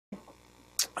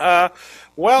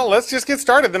Well, let's just get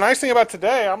started. The nice thing about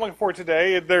today, I'm looking forward to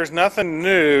today, there's nothing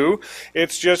new.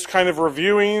 It's just kind of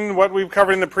reviewing what we've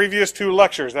covered in the previous two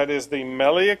lectures. That is the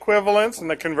milliequivalents and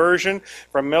the conversion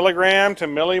from milligram to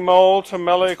millimole to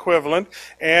milliequivalent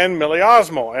and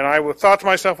milliosmole. And I thought to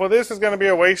myself, well, this is going to be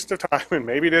a waste of time, and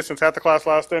maybe it is since half the class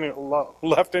left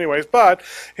anyways. But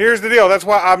here's the deal. That's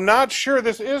why I'm not sure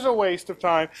this is a waste of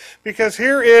time, because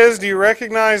here is, do you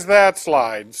recognize that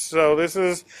slide? So this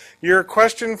is your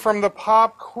question from the pop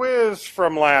quiz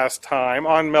from last time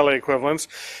on milliequivalents.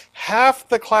 Half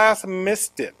the class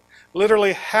missed it.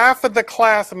 Literally half of the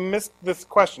class missed this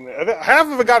question. Half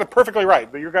of it got it perfectly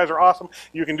right. But you guys are awesome.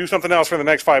 You can do something else for the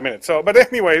next 5 minutes. So, but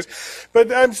anyways,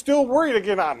 but I'm still worried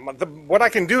again. What I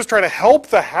can do is try to help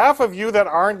the half of you that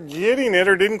aren't getting it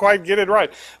or didn't quite get it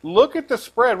right. Look at the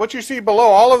spread. What you see below,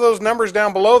 all of those numbers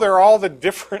down below, they're all the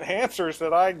different answers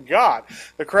that I got.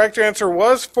 The correct answer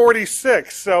was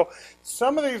 46. So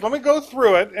some of these, let me go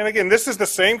through it. And again, this is the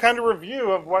same kind of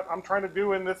review of what I'm trying to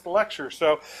do in this lecture.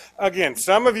 So again,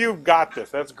 some of you got this.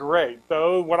 That's great.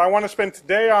 Though what I want to spend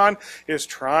today on is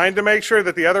trying to make sure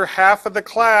that the other half of the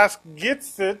class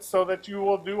gets it so that you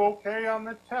will do okay on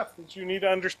the test, that you need to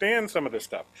understand some of this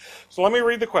stuff. So let me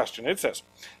read the question. It says,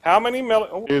 how many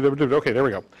okay, there we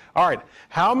go. All right.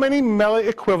 How many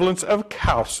milliequivalents of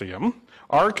calcium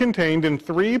are contained in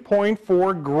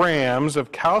 3.4 grams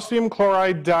of calcium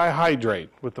chloride dihydrate,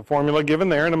 with the formula given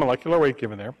there and a molecular weight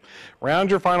given there? Round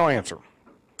your final answer.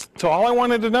 So all I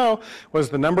wanted to know was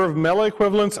the number of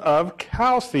milliequivalents of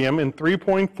calcium in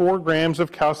 3.4 grams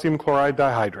of calcium chloride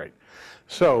dihydrate.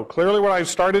 So clearly what I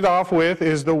started off with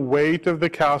is the weight of the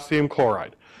calcium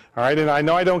chloride. All right, and I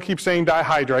know I don't keep saying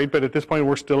dihydrate, but at this point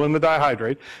we're still in the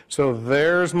dihydrate. So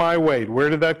there's my weight. Where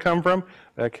did that come from?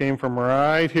 That came from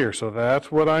right here. So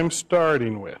that's what I'm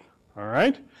starting with. All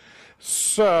right?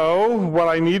 So what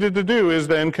I needed to do is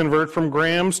then convert from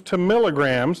grams to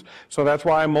milligrams. So that's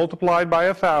why I multiplied by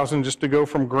 1,000 just to go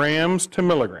from grams to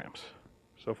milligrams.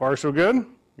 So far so good? You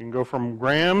can go from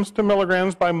grams to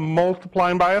milligrams by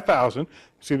multiplying by 1,000.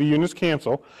 See the units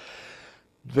cancel.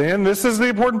 Then this is the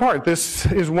important part. This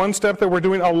is one step that we're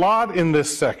doing a lot in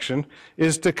this section,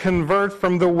 is to convert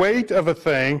from the weight of a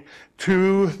thing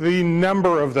to the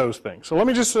number of those things. So let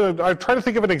me just I try to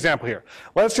think of an example here.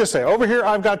 Let's just say over here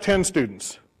I've got 10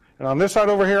 students. And on this side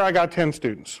over here I got 10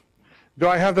 students. Do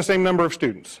I have the same number of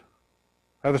students?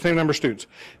 I have the same number of students.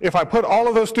 If I put all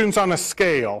of those students on a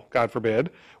scale, God forbid,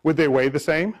 would they weigh the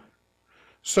same?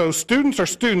 So students are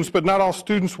students, but not all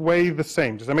students weigh the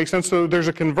same. Does that make sense? So there's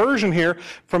a conversion here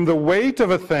from the weight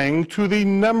of a thing to the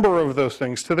number of those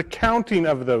things, to the counting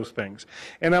of those things.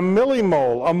 And a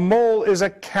millimole, a mole is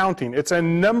a counting. It's a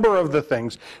number of the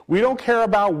things. We don't care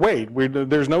about weight.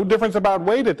 There's no difference about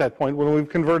weight at that point. When we've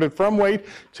converted from weight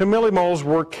to millimoles,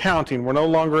 we're counting. We're no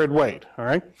longer at weight. All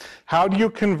right? How do you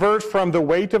convert from the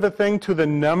weight of a thing to the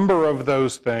number of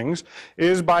those things?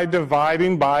 Is by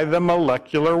dividing by the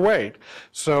molecular weight.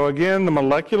 So again, the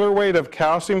molecular weight of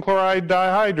calcium chloride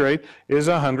dihydrate is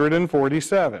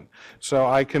 147. So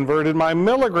I converted my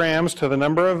milligrams to the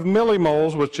number of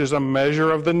millimoles, which is a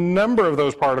measure of the number of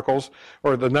those particles,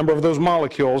 or the number of those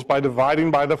molecules, by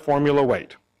dividing by the formula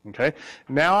weight. Okay?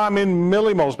 Now I'm in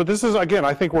millimoles, but this is, again,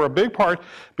 I think we're a big part. To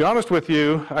be honest with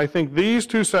you, I think these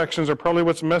two sections are probably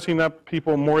what's messing up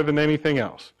people more than anything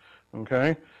else.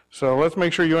 Okay? So let's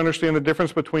make sure you understand the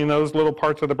difference between those little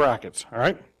parts of the brackets. All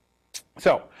right?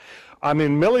 So I'm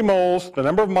in millimoles, the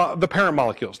number of the parent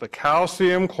molecules, the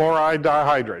calcium chloride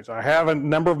dihydrates. I have a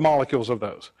number of molecules of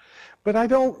those. But I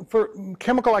don't, for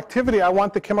chemical activity, I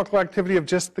want the chemical activity of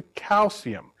just the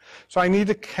calcium. So I need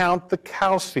to count the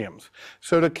calciums.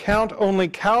 So to count only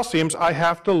calciums, I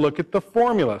have to look at the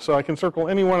formula. So I can circle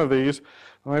any one of these.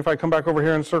 If I come back over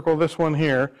here and circle this one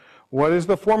here, what is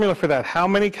the formula for that? How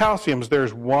many calciums?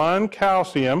 There's one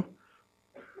calcium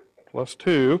plus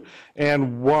 2,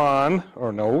 and 1,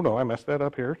 or no, I messed that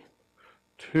up here,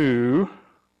 2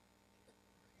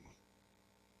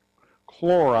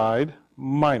 chloride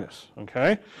minus,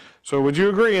 okay? So would you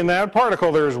agree in that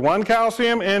particle there's 1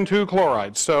 calcium and 2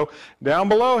 chlorides? So down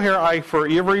below here, for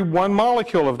every 1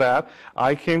 molecule of that,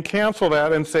 I can cancel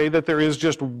that and say that there is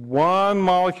just 1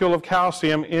 molecule of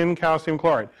calcium in calcium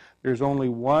chloride. There's only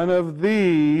one of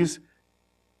these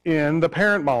in the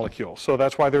parent molecule. So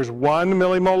that's why there's 1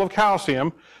 millimole of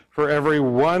calcium for every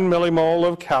 1 millimole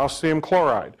of calcium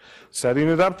chloride. Setting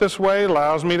it up this way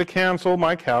allows me to cancel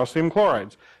my calcium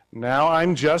chlorides. Now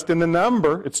I'm just in the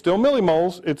number. It's still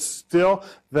millimoles. It's still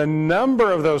the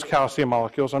number of those calcium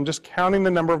molecules. I'm just counting the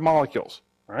number of molecules.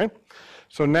 All right?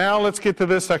 So now let's get to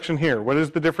this section here. What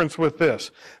is the difference with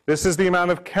this? This is the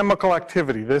amount of chemical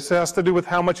activity. This has to do with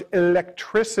how much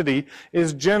electricity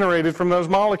is generated from those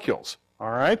molecules.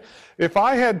 All right? If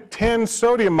I had 10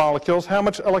 sodium molecules, how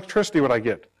much electricity would I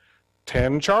get?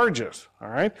 10 charges. All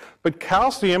right? But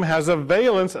calcium has a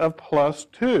valence of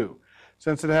 +2.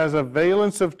 Since it has a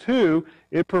valence of 2,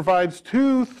 it provides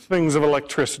 2 things of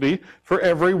electricity for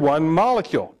every 1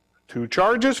 molecule. 2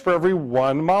 charges for every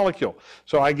 1 molecule.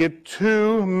 So I get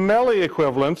 2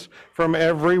 milliequivalents from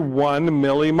every 1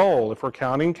 millimole. If we're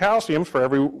counting calciums, for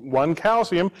every 1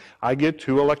 calcium, I get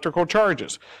 2 electrical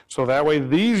charges. So that way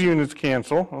these units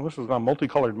cancel. Well, this is a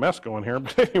multicolored mess going here,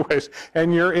 but anyways,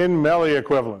 and you're in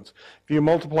milliequivalents. If you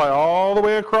multiply all the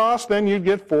way across, then you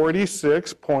get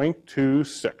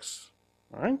 46.26.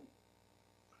 All right?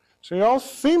 So you all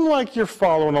seem like you're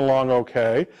following along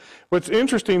okay. What's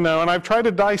interesting though, and I've tried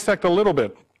to dissect a little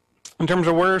bit in terms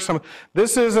of where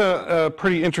this is a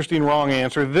pretty interesting wrong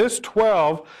answer. This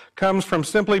 12 comes from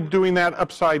simply doing that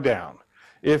upside down.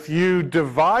 If you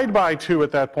divide by 2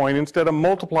 at that point instead of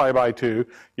multiply by 2,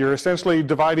 you're essentially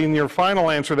dividing your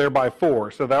final answer there by 4.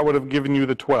 So that would have given you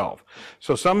the 12.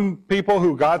 So some people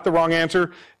who got the wrong answer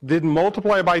didn't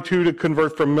multiply by 2 to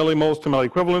convert from millimoles to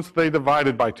milliequivalents. They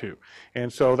divided by 2.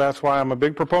 And so that's why I'm a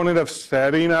big proponent of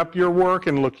setting up your work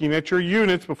and looking at your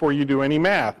units before you do any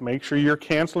math. Make sure you're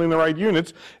canceling the right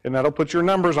units, and that'll put your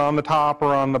numbers on the top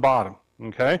or on the bottom.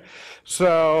 Okay,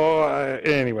 so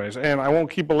anyways, and I won't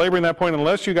keep belaboring that point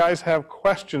unless you guys have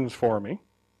questions for me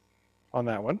on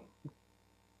that one.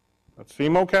 That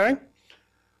seem okay?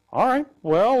 All right,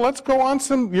 well, let's go on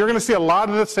you're going to see a lot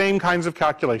of the same kinds of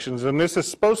calculations, and this is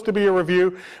supposed to be a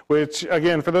review, which,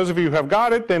 again, for those of you who have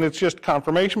got it, then it's just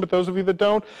confirmation, but those of you that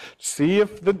don't, see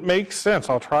if that makes sense.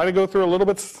 I'll try to go through a little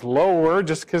bit slower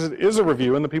just because it is a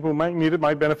review, and the people who might need it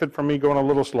might benefit from me going a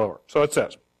little slower. So it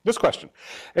says, this question,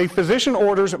 a physician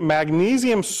orders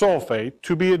magnesium sulfate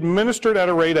to be administered at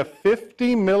a rate of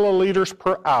 50 milliliters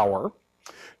per hour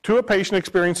to a patient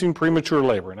experiencing premature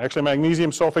labor. And actually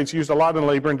magnesium sulfate is used a lot in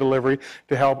labor and delivery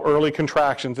to help early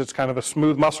contractions. It's kind of a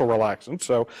smooth muscle relaxant.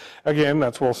 So again,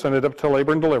 we'll send it up to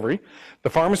labor and delivery.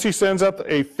 The pharmacy sends up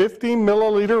a 50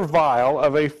 milliliter vial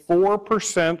of a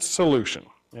 4% solution.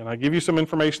 And I give you some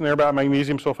information there about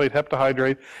magnesium sulfate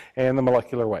heptahydrate and the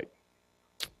molecular weight.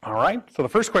 All right, so the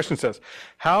first question says,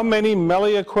 how many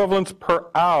milliequivalents per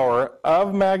hour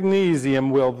of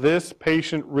magnesium will this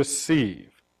patient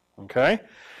receive? Okay,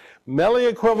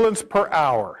 milliequivalents per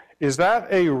hour, is that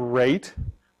a rate,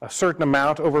 a certain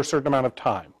amount over a certain amount of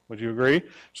time? Would you agree?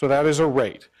 So that is a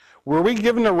rate. Were we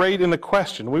given a rate in the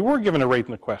question? We were given a rate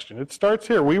in the question. It starts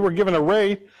here. We were given a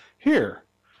rate here,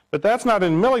 but that's not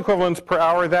in milliequivalents per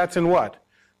hour, that's in what?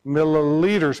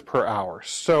 Milliliters per hour.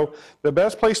 So the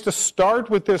best place to start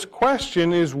with this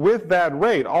question is with that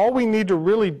rate. All we need to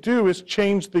really do is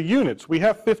change the units. We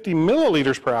have 50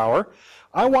 milliliters per hour.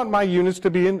 I want my units to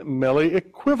be in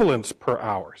milliequivalents per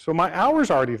hour. So my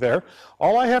hour's already there.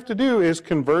 All I have to do is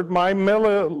convert my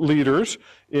milliliters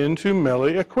into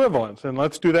milliequivalents. And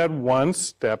let's do that one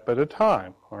step at a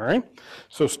time. All right?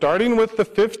 So starting with the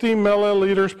 50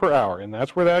 milliliters per hour, and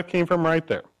that's where that came from right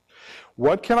there.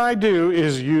 What can I do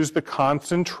is use the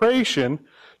concentration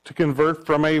to convert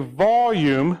from a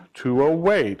volume to a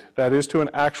weight, that is to an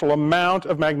actual amount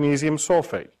of magnesium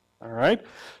sulfate. All right?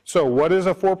 So what does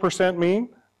a 4% mean?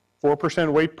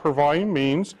 4% weight per volume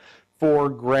means 4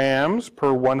 grams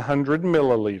per 100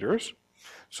 milliliters.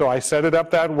 So I set it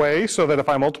up that way so that if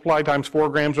I multiply times 4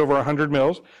 grams over 100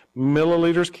 mils,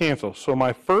 milliliters cancel. So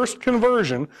my first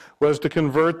conversion was to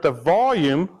convert the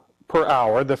volume per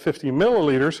hour, the 50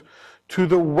 milliliters, to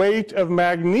the weight of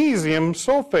magnesium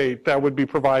sulfate that would be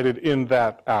provided in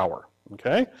that hour.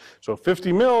 Okay? So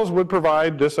 50 mils would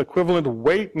provide this equivalent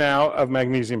weight now of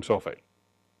magnesium sulfate.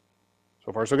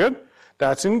 So far so good?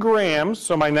 That's in grams,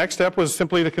 so my next step was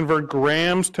simply to convert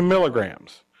grams to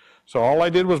milligrams. So all I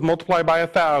did was multiply by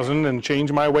 1,000 and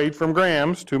change my weight from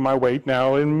grams to my weight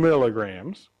now in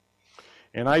milligrams.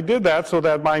 And I did that so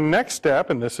that my next step,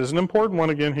 and this is an important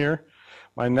one again here,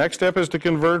 my next step is to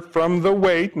convert from the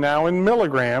weight, now in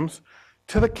milligrams,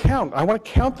 to the count. I want to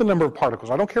count the number of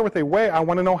particles. I don't care what they weigh. I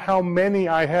want to know how many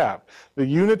I have. The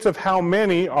units of how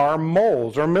many are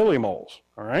moles or millimoles.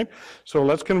 All right? So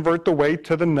let's convert the weight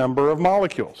to the number of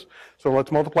molecules. So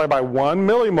let's multiply by 1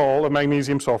 millimole of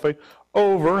magnesium sulfate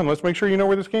over, and let's make sure you know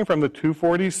where this came from, the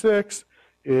 246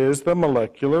 is the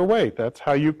molecular weight. That's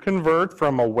how you convert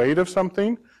from a weight of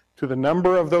something to the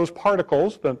number of those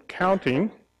particles, the counting,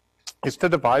 is to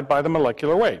divide by the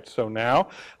molecular weight. So now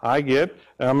I'm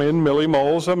in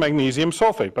millimoles of magnesium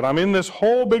sulfate, but I'm in this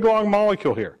whole big long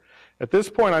molecule here. At this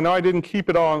point, I know I didn't keep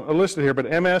it all listed here, but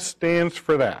MS stands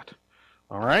for that.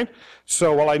 All right?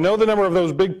 So while I know the number of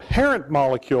those big parent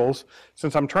molecules,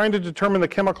 since I'm trying to determine the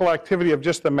chemical activity of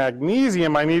just the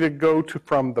magnesium, I need to go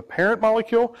from the parent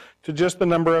molecule to just the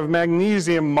number of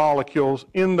magnesium molecules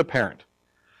in the parent.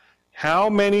 How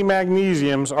many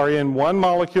magnesiums are in one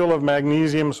molecule of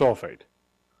magnesium sulfate?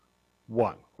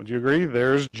 One. Would you agree?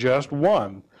 There's just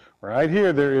one. Right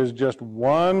here, there is just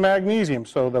one magnesium.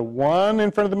 So the one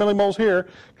in front of the millimoles here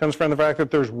comes from the fact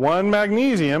that there's one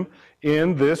magnesium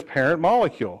in this parent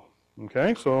molecule.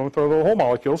 Okay, so I'll throw the whole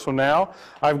molecule. So now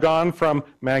I've gone from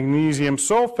magnesium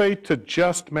sulfate to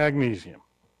just magnesium.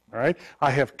 All right, I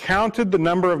have counted the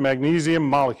number of magnesium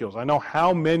molecules. I know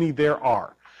how many there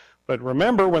are. But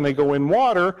remember, when they go in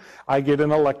water, I get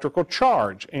an electrical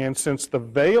charge. And since the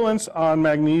valence on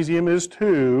magnesium is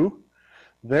 2,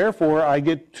 therefore, I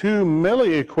get 2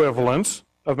 milliequivalents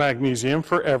of magnesium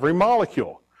for every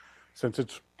molecule. Since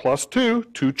it's plus 2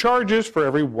 charges for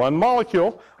every 1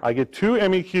 molecule, I get 2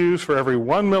 MEQs for every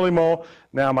 1 millimole.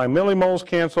 Now my millimoles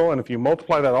cancel, and if you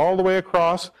multiply that all the way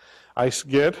across, I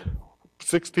get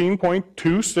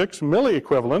 16.26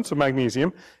 milliequivalents of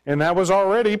magnesium, and that was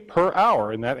already per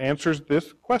hour, and that answers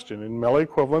this question in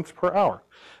milliequivalents per hour.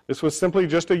 This was simply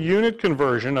just a unit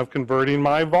conversion of converting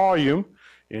my volume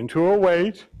into a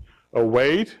weight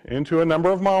into a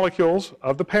number of molecules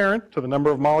of the parent, to the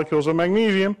number of molecules of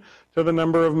magnesium, to the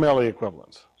number of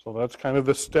milliequivalents. So that's kind of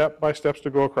the step-by-steps to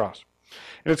go across.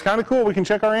 And it's kind of cool. We can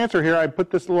check our answer here. I put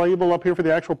this label up here for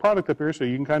the actual product up here so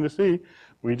you can kind of see.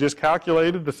 We just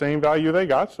calculated the same value they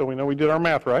got, so we know we did our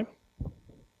math right.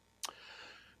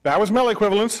 That was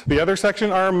milliequivalents. The other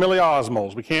section are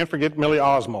milliosmoles. We can't forget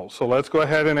milliosmoles. So let's go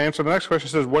ahead and answer the next question.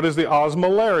 It says, what is the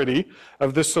osmolarity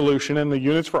of this solution? And the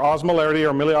units for osmolarity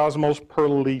are milliosmoles per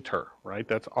liter, right?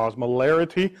 That's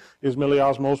osmolarity is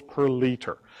milliosmoles per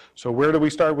liter. So where do we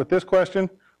start with this question?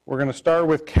 We're going to start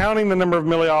with counting the number of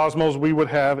milliosmoles we would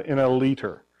have in a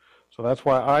liter. So that's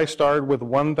why I start with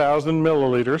 1,000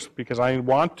 milliliters, because I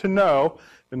want to know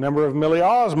the number of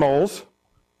milliosmoles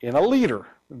in a liter.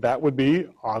 That would be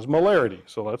osmolarity.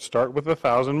 So let's start with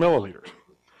 1,000 milliliters.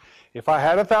 If I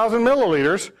had 1,000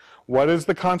 milliliters, what is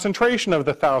the concentration of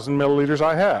the 1,000 milliliters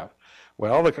I have?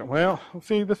 Well,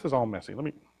 see, this is all messy. Let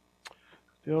me,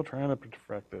 still trying to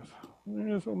perfect this.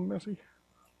 It's so messy.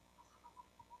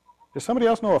 Does somebody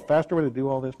else know a faster way to do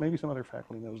all this? Maybe some other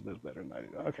faculty knows this better than I do.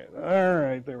 Okay, all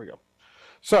right, there we go.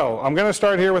 So I'm going to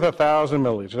start here with 1,000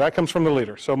 milliliters. That comes from the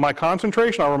liter. So my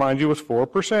concentration, I'll remind you, was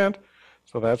 4%.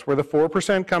 So that's where the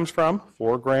 4% comes from,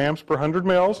 4 grams per 100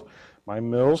 mils. My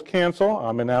mils cancel.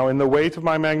 I'm now in the weight of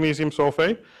my magnesium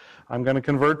sulfate. I'm going to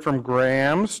convert from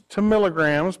grams to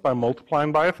milligrams by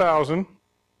multiplying by 1,000.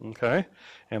 Okay.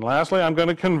 And lastly, I'm going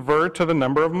to convert to the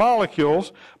number of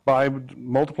molecules by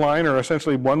multiplying, or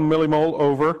essentially 1 millimole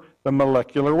over the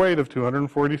molecular weight of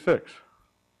 246.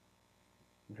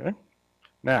 Okay.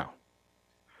 Now,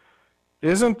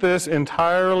 isn't this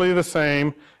entirely the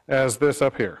same as this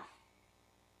up here?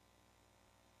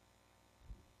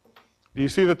 Do you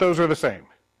see that those are the same?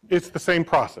 It's the same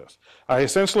process. I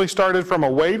essentially started from a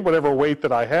weight, whatever weight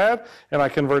that I had, and I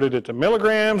converted it to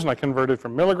milligrams, and I converted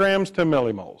from milligrams to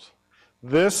millimoles.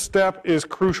 This step is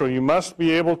crucial. You must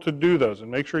be able to do those,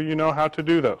 and make sure you know how to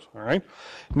do those, all right?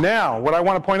 Now, what I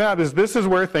want to point out is this is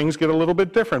where things get a little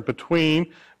bit different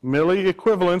between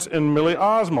milliequivalents and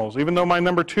milliosmoles. Even though my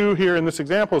number 2 here in this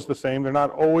example is the same, they're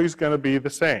not always going to be the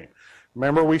same.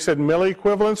 Remember, we said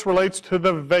milliequivalents relates to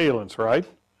the valence, right?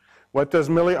 What does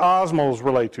milliosmoles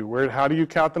relate to? How do you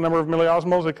count the number of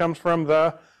milliosmoles? It comes from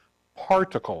the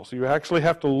particles. You actually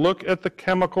have to look at the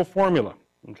chemical formula.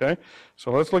 Okay?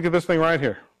 So let's look at this thing right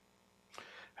here.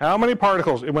 How many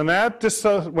particles? When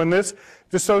this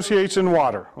dissociates in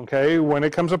water, okay, when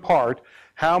it comes apart,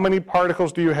 how many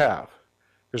particles do you have?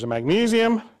 There's a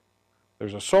magnesium,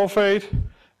 there's a sulfate,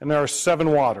 and there are 7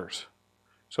 waters.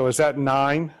 So is that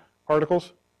 9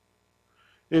 particles?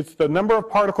 It's the number of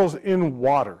particles in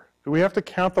water. Do we have to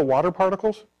count the water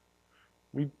particles?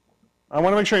 I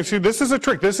want to make sure you see this is a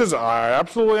trick. I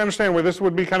absolutely understand where this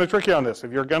would be kind of tricky on this.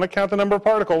 If you're going to count the number of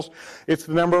particles, it's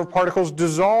the number of particles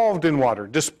dissolved in water,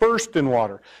 dispersed in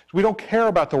water. We don't care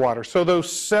about the water. So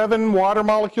those 7 water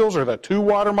molecules, or the 2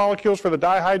 water molecules for the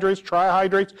dihydrates,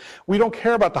 trihydrates, we don't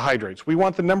care about the hydrates. We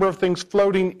want the number of things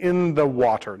floating in the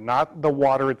water, not the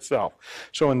water itself.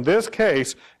 So in this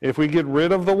case, if we get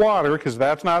rid of the water, because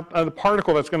that's not a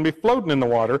particle that's going to be floating in the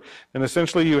water, then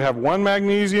essentially you have 1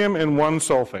 magnesium and 1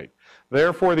 sulfate.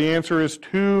 Therefore, the answer is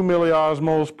 2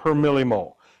 milliosmoles per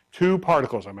millimole. 2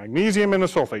 particles, a magnesium and a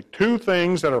sulfate. 2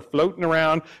 things that are floating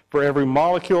around for every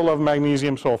molecule of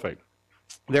magnesium sulfate.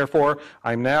 Therefore,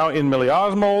 I'm now in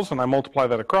milliosmoles, and I multiply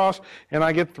that across, and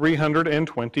I get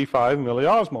 325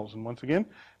 milliosmoles. And once again,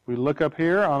 if we look up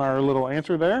here on our little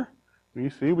answer there, we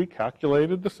see we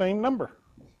calculated the same number.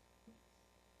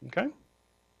 Okay?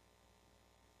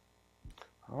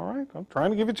 All right, I'm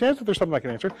trying to give you a chance if there's something I can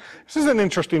answer. This is an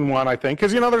interesting one, I think,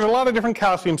 because, there's a lot of different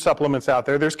calcium supplements out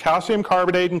there. There's calcium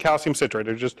carbonate and calcium citrate.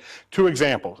 They're just two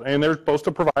examples, and they're supposed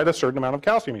to provide a certain amount of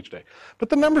calcium each day. But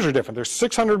the numbers are different. There's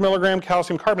 600 milligram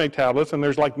calcium carbonate tablets, and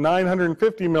there's like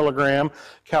 950 milligram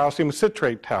calcium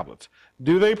citrate tablets.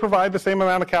 Do they provide the same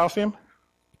amount of calcium?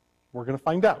 We're going to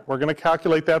find out. We're going to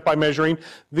calculate that by measuring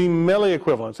the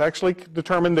milliequivalents, actually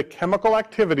determine the chemical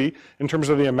activity in terms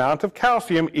of the amount of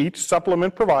calcium each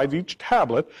supplement provides, each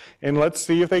tablet, and let's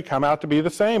see if they come out to be the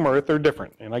same or if they're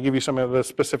different. And I'll give you some of the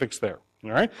specifics there.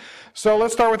 All right? So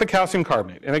let's start with the calcium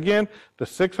carbonate. And again, the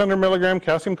 600 milligram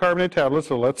calcium carbonate tablet,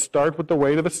 so let's start with the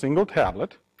weight of a single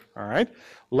tablet. All right?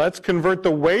 Let's convert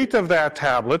the weight of that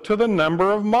tablet to the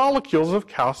number of molecules of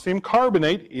calcium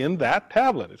carbonate in that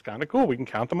tablet. It's kind of cool. We can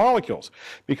count the molecules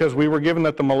because we were given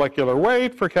that the molecular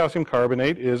weight for calcium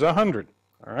carbonate is 100.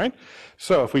 All right?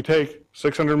 So if we take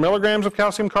 600 milligrams of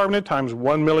calcium carbonate times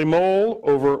 1 millimole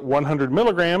over 100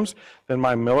 milligrams, then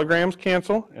my milligrams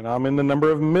cancel, and I'm in the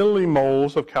number of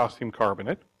millimoles of calcium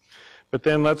carbonate. But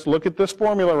then let's look at this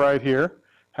formula right here.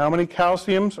 How many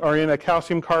calciums are in a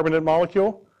calcium carbonate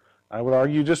molecule? I would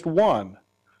argue just one.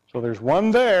 So there's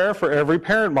one there for every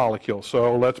parent molecule.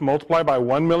 So let's multiply by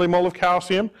 1 millimole of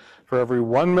calcium for every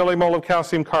 1 millimole of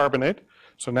calcium carbonate.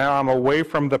 So now I'm away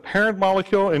from the parent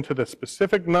molecule into the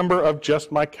specific number of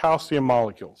just my calcium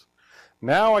molecules.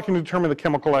 Now I can determine the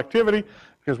chemical activity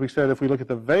because we said if we look at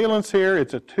the valence here,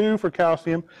 it's a 2 for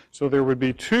calcium. So there would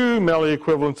be 2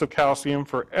 milliequivalents of calcium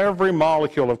for every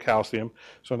molecule of calcium.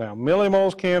 So now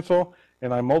millimoles cancel,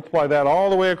 and I multiply that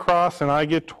all the way across, and I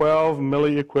get 12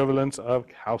 milliequivalents of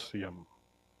calcium.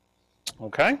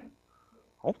 Okay?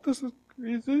 Hope this is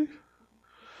easy.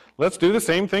 Let's do the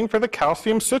same thing for the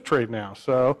calcium citrate now.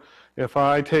 So if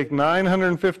I take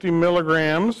 950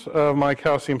 milligrams of my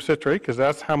calcium citrate, because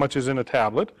that's how much is in a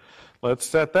tablet, let's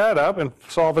set that up and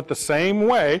solve it the same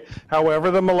way. However,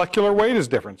 the molecular weight is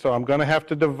different. So I'm going to have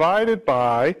to divide it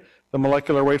by the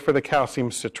molecular weight for the calcium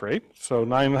citrate. So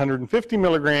 950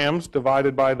 milligrams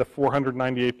divided by the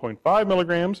 498.5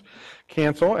 milligrams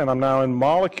cancel, and I'm now in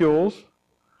molecules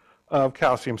of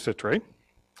calcium citrate.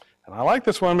 And I like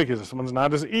this one because this one's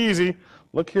not as easy.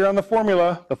 Look here on the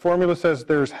formula. The formula says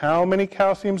there's how many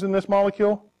calciums in this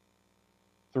molecule?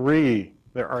 3.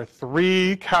 There are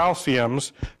 3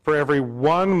 calciums for every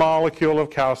 1 molecule of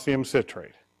calcium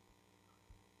citrate.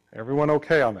 Everyone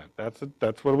okay on that?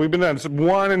 That's what we've been doing. It's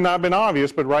one and not been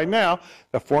obvious, but right now,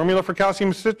 the formula for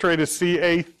calcium citrate is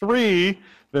Ca3,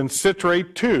 then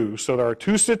citrate 2. So there are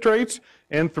 2 citrates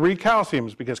and 3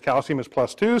 calciums because calcium is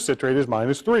plus 2, citrate is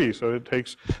minus 3. So it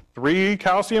takes 3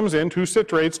 calciums and 2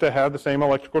 citrates to have the same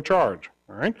electrical charge.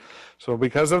 All right? So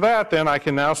because of that, then I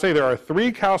can now say there are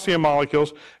 3 calcium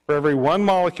molecules for every 1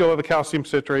 molecule of the calcium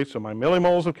citrate. So my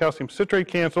millimoles of calcium citrate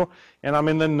cancel, and I'm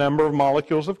in the number of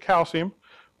molecules of calcium.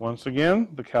 Once again,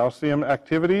 the calcium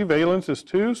activity valence is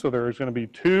 2, so there is going to be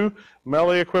 2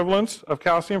 milliequivalents of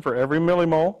calcium for every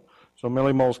millimole. So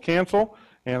millimoles cancel,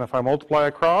 and if I multiply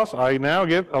across, I now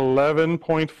get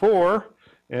 11.4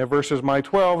 versus my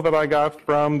 12 that I got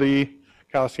from the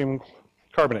calcium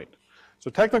carbonate. So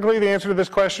technically, the answer to this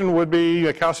question would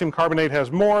be calcium carbonate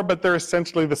has more, but they're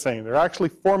essentially the same. They're actually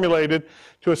formulated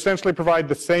to essentially provide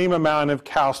the same amount of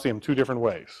calcium 2 different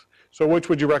ways. So which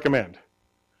would you recommend?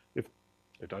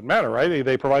 It doesn't matter, right?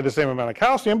 They provide the same amount of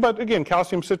calcium, but again,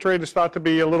 calcium citrate is thought to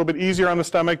be a little bit easier on the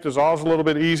stomach, dissolves a little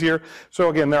bit easier. So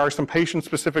again, there are some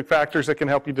patient-specific factors that can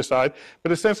help you decide.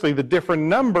 But essentially, the different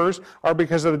numbers are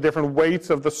because of the different weights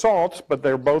of the salts, but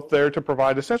they're both there to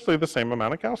provide essentially the same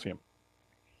amount of calcium.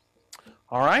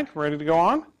 All right, ready to go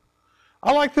on?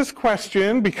 I like this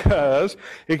question because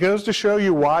it goes to show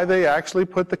you why they actually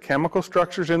put the chemical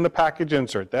structures in the package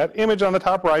insert. That image on the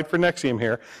top right for Nexium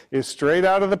here is straight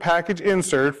out of the package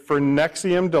insert for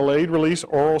Nexium delayed release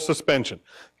oral suspension.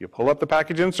 If you pull up the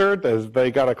package insert,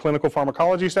 they got a clinical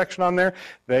pharmacology section on there.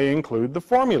 They include the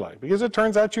formula because it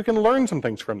turns out you can learn some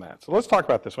things from that. So let's talk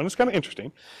about this one. It's kind of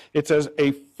interesting. It says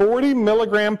a 40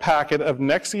 milligram packet of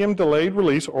Nexium delayed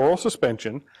release oral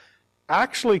suspension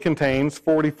actually contains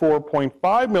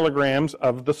 44.5 milligrams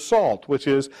of the salt, which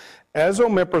is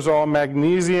esomeprazole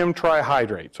magnesium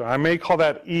trihydrate. So I may call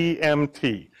that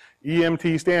EMT.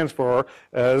 EMT stands for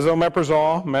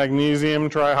esomeprazole magnesium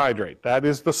trihydrate. That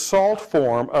is the salt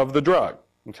form of the drug.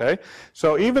 Okay?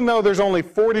 So even though there's only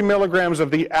 40 milligrams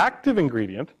of the active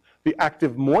ingredient, The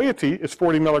active moiety is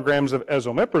 40 milligrams of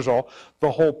esomeprazole.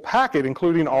 The whole packet,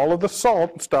 including all of the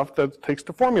salt and stuff that it takes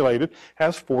to formulate it,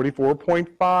 has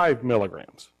 44.5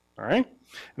 milligrams. All right?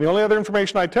 And the only other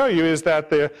information I tell you is that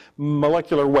the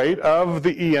molecular weight of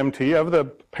the EMT, of the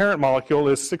parent molecule,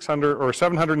 is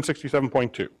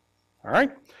 767.2. All right?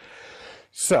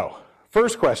 So,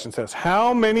 first question says,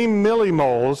 how many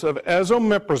millimoles of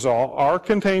esomeprazole are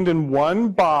contained in one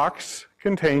box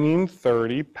containing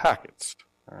 30 packets?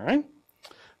 All right?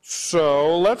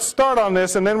 So, let's start on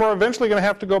this, and then we're eventually going to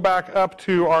have to go back up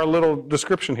to our little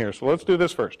description here. So, let's do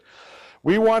this first.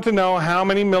 We want to know how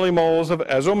many millimoles of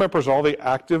esomeprazole, the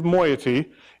active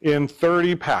moiety, in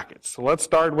 30 packets. So let's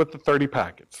start with the 30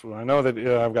 packets. So I know that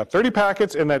I've got 30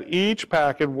 packets and that each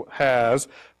packet has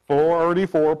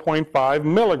 44.5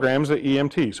 milligrams of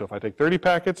EMT. So if I take 30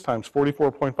 packets times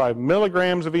 44.5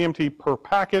 milligrams of EMT per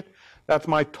packet, that's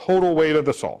my total weight of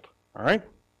the salt. All right?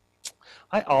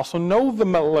 I also know the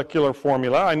molecular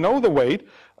formula. I know the weight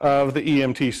of the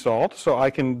EMT salt, so I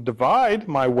can divide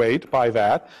my weight by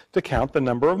that to count the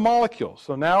number of molecules.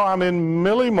 So now I'm in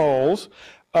millimoles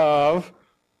of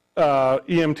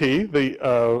EMT, the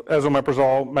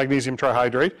esomeprazole magnesium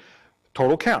trihydrate,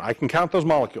 total count. I can count those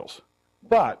molecules.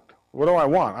 But what do I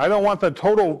want? I don't want the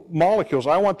total molecules.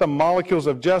 I want the molecules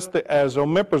of just the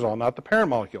esomeprazole, not the parent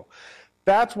molecule.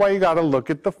 That's why you got to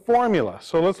look at the formula.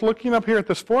 So let's looking up here at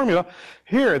this formula.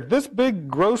 Here, this big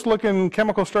gross-looking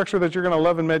chemical structure that you're going to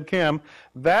love in med chem,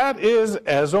 that is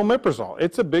esomeprazole.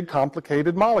 It's a big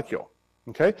complicated molecule.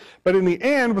 Okay? But in the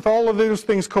end, with all of those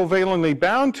things covalently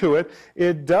bound to it,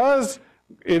 it does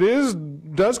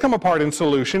come apart in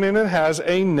solution, and it has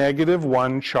a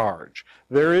 -1 charge.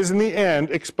 There is in the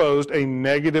end exposed a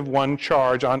 -1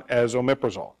 charge on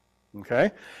esomeprazole.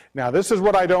 Okay? Now, this is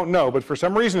what I don't know, but for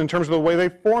some reason, in terms of the way they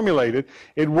formulate it,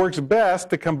 it works best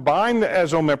to combine the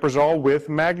esomeprazole with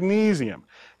magnesium.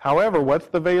 However, what's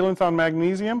the valence on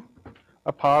magnesium?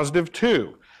 A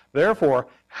 +2. Therefore,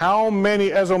 how many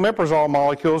esomeprazole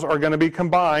molecules are going to be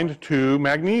combined to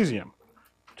magnesium?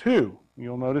 2.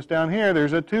 You'll notice down here,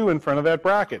 there's a 2 in front of that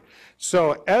bracket.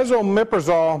 So,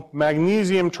 esomeprazole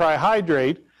magnesium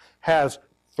trihydrate has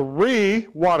 3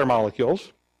 water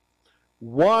molecules,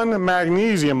 1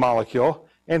 magnesium molecule,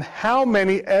 and how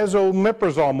many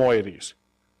esomeprazole moieties?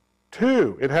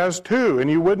 2. It has 2, and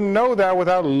you wouldn't know that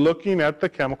without looking at the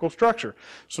chemical structure.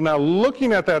 So now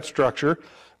looking at that structure,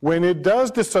 when it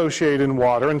does dissociate in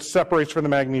water and separates from the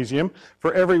magnesium,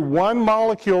 for every 1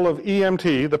 molecule of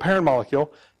EMT, the parent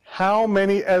molecule, how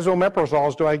many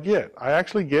esomeprazoles do I get? I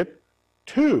actually get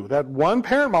 2. That 1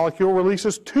 parent molecule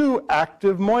releases 2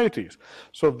 active moieties.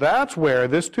 So that's where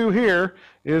this 2 here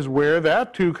is where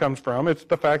that 2 comes from. It's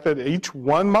the fact that each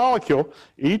 1 molecule,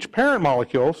 each parent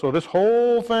molecule, so this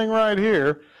whole thing right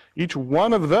here, each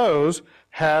one of those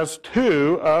has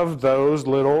 2 of those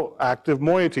little active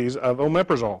moieties of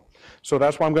omeprazole. So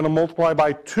that's why I'm going to multiply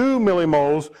by 2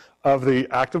 millimoles of the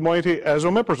active moiety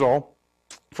esomeprazole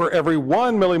for every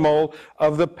 1 millimole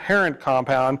of the parent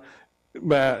compound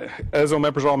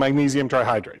esomeprazole magnesium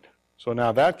trihydrate. So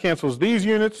now that cancels these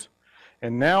units,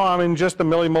 and now I'm in just the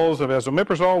millimoles of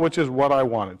esomeprazole, which is what I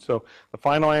wanted. So the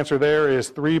final answer there is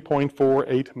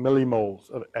 3.48 millimoles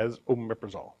of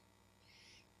esomeprazole.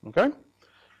 Okay?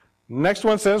 Next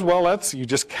one says, well, you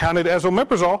just counted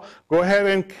esomeprazole. Go ahead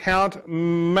and count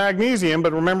magnesium,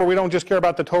 but remember, we don't just care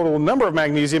about the total number of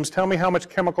magnesiums. Tell me how much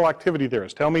chemical activity there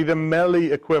is. Tell me the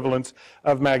Milliequivalents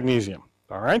of magnesium.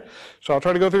 All right? So I'll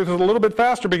try to go through this a little bit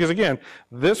faster because, again,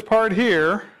 this part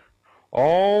here,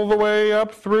 all the way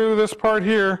up through this part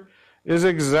here, is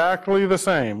exactly the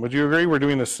same. Would you agree? We're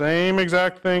doing the same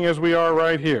exact thing as we are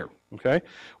right here. Okay?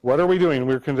 What are we doing?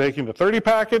 We're taking the 30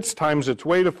 packets times its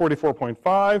weight of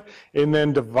 44.5 and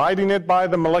then dividing it by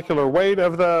the molecular weight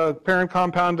of the parent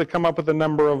compound to come up with the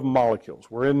number of molecules.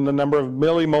 We're in the number of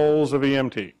millimoles of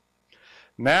EMT.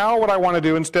 Now what I want to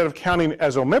do, instead of counting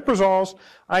esomeprazoles,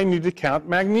 I need to count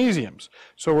magnesiums.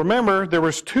 So remember, there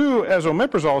was 2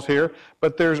 esomeprazoles here,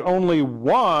 but there's only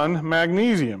 1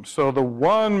 magnesium. So the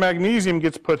 1 magnesium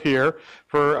gets put here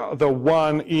for the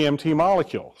 1 EMT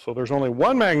molecule. So there's only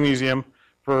 1 magnesium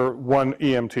for 1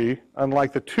 EMT,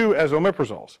 unlike the 2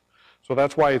 esomeprazoles. So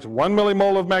that's why it's 1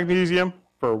 millimole of magnesium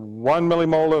for 1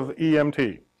 millimole of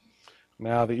EMT.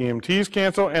 Now the EMTs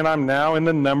cancel, and I'm now in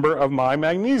the number of my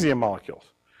magnesium molecules.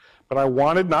 But I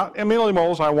wanted not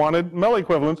millimoles, I wanted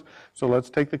milliequivalents. So let's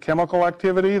take the chemical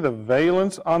activity, the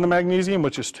valence on the magnesium,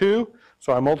 which is 2.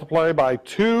 So I multiply by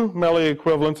 2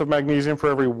 milliequivalents of magnesium for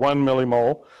every 1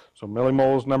 millimole. So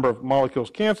millimoles, number of molecules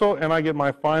cancel, and I get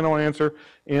my final answer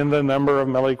in the number of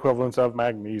milliequivalents of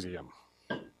magnesium.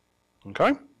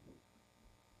 Okay?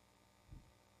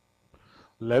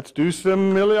 Let's do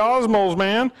some milliosmoles,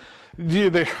 man. Yeah,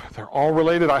 they're all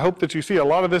related. I hope that you see a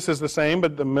lot of this is the same,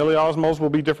 but the milliosmoles will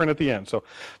be different at the end. So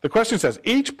the question says,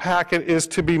 each packet is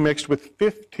to be mixed with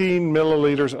 15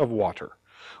 milliliters of water.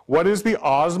 What is the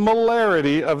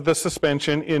osmolarity of the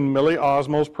suspension in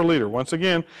milliosmoles per liter? Once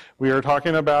again, we are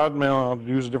talking about, I'll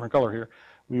use a different color here.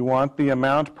 We want the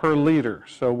amount per liter.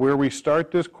 So where we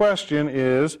start this question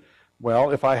is,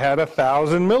 well, if I had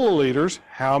 1,000 milliliters,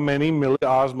 how many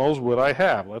milliosmoles would I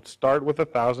have? Let's start with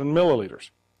 1,000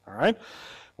 milliliters. All right?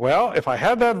 Well, if I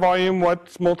had that volume,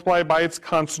 let's multiply by its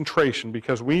concentration,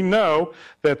 because we know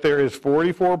that there is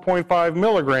 44.5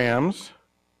 milligrams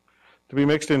to be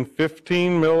mixed in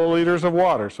 15 milliliters of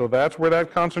water. So that's where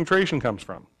that concentration comes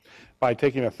from. By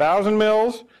taking 1,000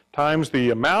 mils times the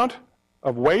amount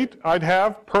of weight I'd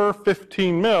have per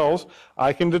 15 mils,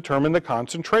 I can determine the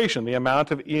concentration, the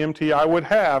amount of EMT I would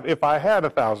have if I had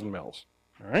 1,000 mils.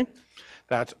 All right?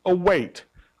 That's a weight.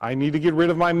 I need to get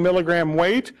rid of my milligram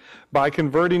weight by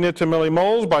converting it to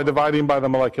millimoles by dividing by the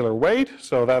molecular weight.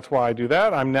 So that's why I do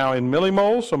that. I'm now in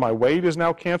millimoles, so my weight is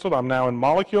now canceled. I'm now in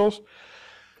molecules.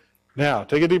 Now,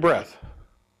 take a deep breath.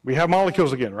 We have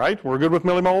molecules again, right? We're good with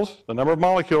millimoles, the number of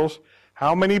molecules.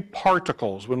 How many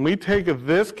particles? When we take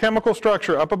this chemical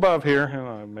structure up above here, and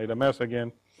I made a mess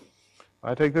again.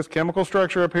 I take this chemical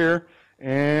structure up here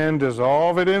and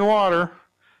dissolve it in water.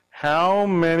 How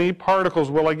many particles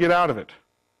will I get out of it?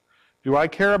 Do I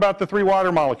care about the 3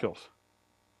 water molecules?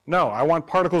 No, I want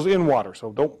particles in water,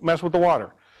 so don't mess with the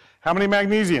water. How many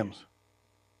magnesiums?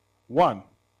 1.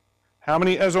 How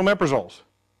many isomeprazoles?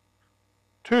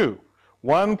 2.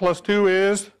 1 plus 2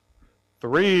 is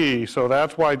 3. So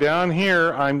that's why down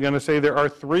here I'm going to say there are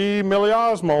 3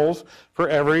 milliosmoles for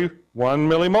every 1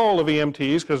 millimole of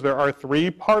EMTs, because there are 3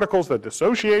 particles that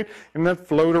dissociate and that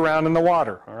float around in the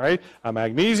water. All right? A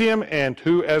magnesium and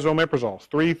 2 isomeprazoles.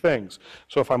 3 things.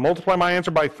 So if I multiply my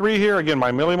answer by 3 here, again,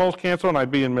 my millimoles cancel and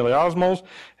I'd be in milliosmoles.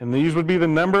 And these would be the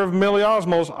number of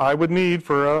milliosmoles I would need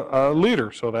for a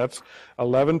liter. So that's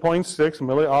 11.6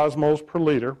 milliosmoles per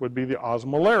liter would be the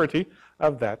osmolarity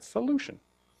of that solution.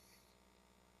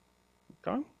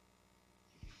 Okay?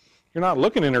 You're not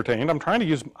looking entertained. I'm trying to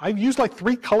use, I've used like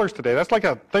 3 colors today. That's like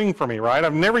a thing for me, right?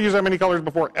 I've never used that many colors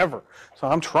before, ever. So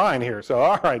I'm trying here. So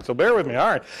all right, so bear with me. All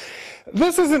right.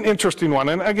 This is an interesting one.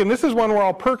 And again, this is one where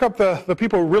I'll perk up the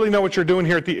people who really know what you're doing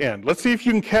here at the end. Let's see if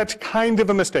you can catch kind of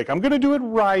a mistake. I'm going to do it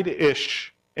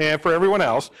right-ish and for everyone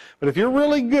else. But if you're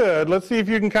really good, let's see if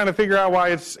you can kind of figure out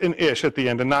why it's an ish at the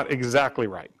end and not exactly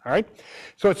right. All right?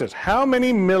 So it says, how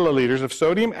many milliliters of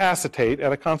sodium acetate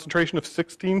at a concentration of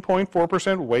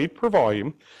 16.4% weight per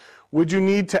volume would you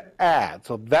need to add?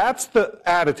 So that's the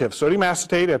additive, sodium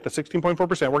acetate at the 16.4%.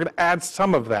 We're going to add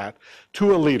some of that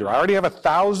to a liter. I already have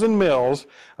 1,000 mils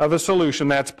of a solution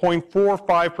that's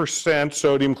 0.45%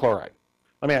 sodium chloride.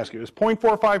 Let me ask you, is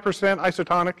 0.45%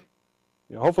 isotonic?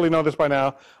 You hopefully know this by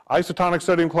now. Isotonic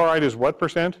sodium chloride is what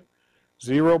percent?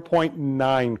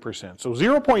 0.9%. So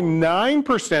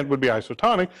 0.9% would be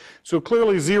isotonic. So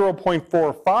clearly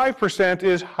 0.45%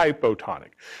 is hypotonic.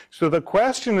 So the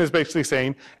question is basically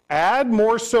saying, add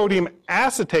more sodium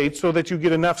acetate so that you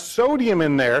get enough sodium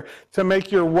in there to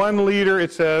make your 1 liter,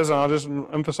 it says, and I'll just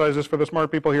emphasize this for the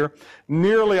smart people here,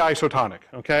 nearly isotonic.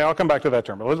 Okay, I'll come back to that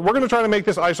term. We're going to try to make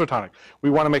this isotonic.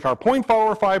 We want to make our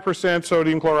 0.45%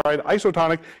 sodium chloride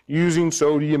isotonic using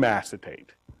sodium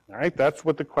acetate. All right, that's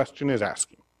what the question is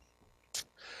asking.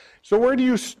 So where do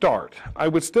you start? I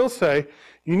would still say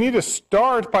you need to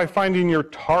start by finding your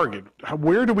target.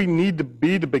 Where do we need to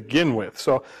be to begin with?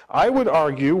 So I would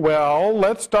argue, well,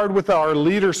 let's start with our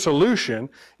liter solution.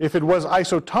 If it was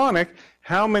isotonic,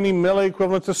 how many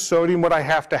milliequivalents of sodium would I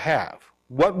have to have?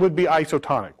 What would be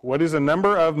isotonic? What is the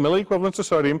number of milliequivalents of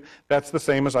sodium that's the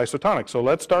same as isotonic? So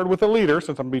let's start with a liter,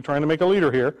 since I'm going to be trying to make a liter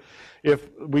here. If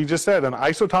we just said an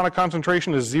isotonic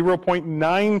concentration is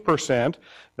 0.9%,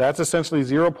 that's essentially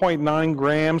 0.9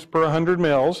 grams per 100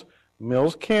 mils.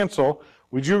 Mils cancel.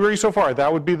 Would you agree so far?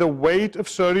 That would be the weight of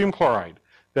sodium chloride.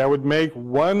 That would make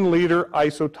 1 liter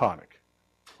isotonic.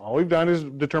 All we've done is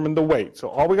determine the weight. So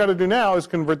all we got to do now is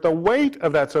convert the weight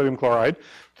of that sodium chloride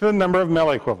to the number of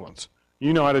milliequivalents.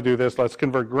 You know how to do this. Let's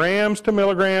convert grams to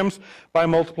milligrams by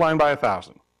multiplying by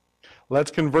 1,000.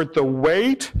 Let's convert the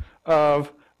weight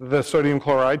of the sodium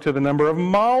chloride to the number of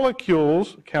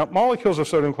molecules, count molecules of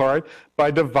sodium chloride, by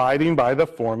dividing by the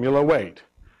formula weight.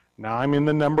 Now I'm in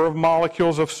the number of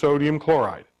molecules of sodium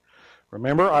chloride.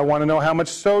 Remember, I want to know how much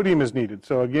sodium is needed.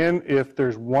 So again, if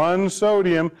there's 1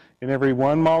 sodium in every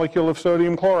 1 molecule of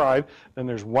sodium chloride, then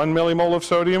there's 1 millimole of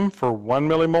sodium for 1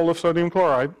 millimole of sodium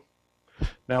chloride.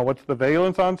 Now what's the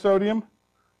valence on sodium?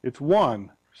 It's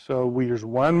 1. So there's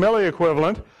 1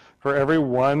 milliequivalent for every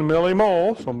 1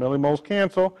 millimole. So millimoles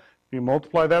cancel. If you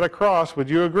multiply that across, would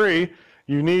you agree,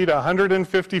 you need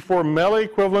 154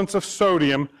 milliequivalents of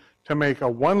sodium to make a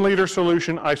 1 liter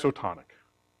solution isotonic.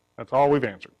 That's all we've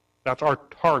answered. That's our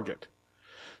target.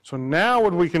 So now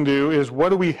what we can do is, what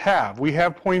do we have? We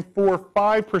have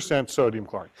 0.45% sodium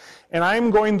chloride. And I'm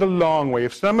going the long way.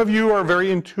 If some of you are very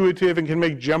intuitive and can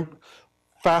make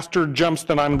faster jumps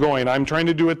than I'm going, I'm trying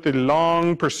to do it the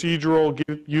long procedural,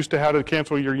 get used to how to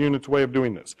cancel your units way of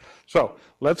doing this. So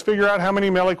let's figure out how many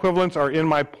milliequivalents are in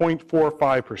my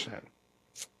 0.45%.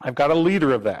 I've got a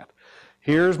liter of that.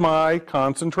 Here's my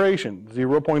concentration.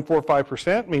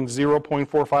 0.45% means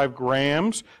 0.45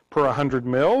 grams per 100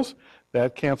 mils.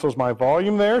 That cancels my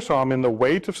volume there, so I'm in the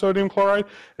weight of sodium chloride.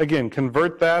 Again,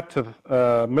 convert that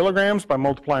to milligrams by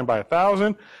multiplying by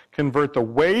 1,000. Convert the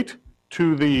weight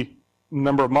to the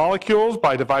number of molecules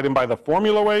by dividing by the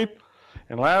formula weight.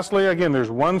 And lastly, again, there's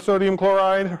 1 sodium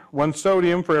chloride, 1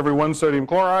 sodium for every 1 sodium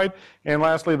chloride. And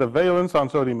lastly, the valence on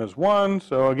sodium is 1.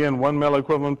 So again, 1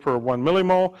 milliequivalent per 1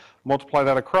 millimole. Multiply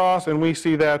that across, and we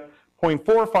see that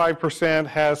 0.45%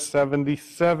 has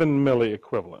 77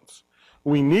 milliequivalents.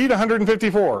 We need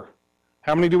 154.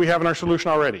 How many do we have in our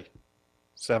solution already?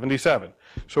 77.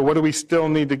 So what do we still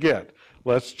need to get?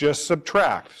 Let's just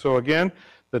subtract. So again,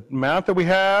 the amount that we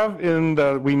have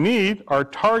we need, our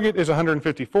target is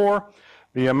 154.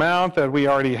 The amount that we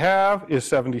already have is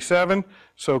 77.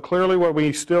 So clearly what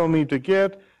we still need to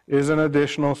get is an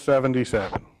additional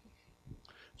 77.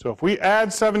 So if we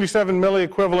add 77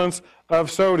 milliequivalents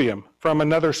of sodium from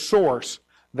another source,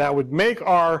 that would make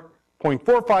our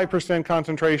 0.45%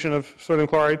 concentration of sodium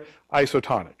chloride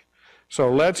isotonic.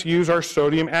 So let's use our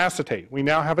sodium acetate. We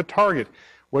now have a target.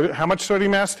 How much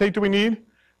sodium acetate do we need?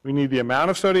 We need the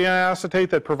amount of sodium acetate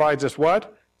that provides us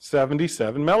what?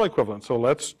 77 milliequivalents. So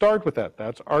let's start with that.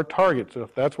 That's our target. So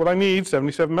if that's what I need,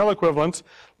 77 milliequivalents,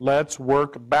 let's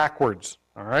work backwards.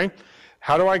 All right?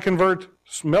 How do I convert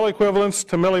milliequivalents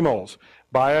to millimoles?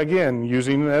 By, again,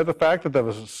 using the fact that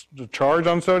the charge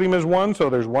on sodium is 1, so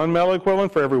there's 1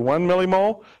 milliequivalent for every 1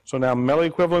 millimole. So now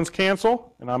milliequivalents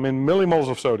cancel, and I'm in millimoles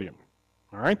of sodium.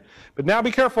 All right? But now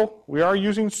be careful. We are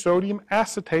using sodium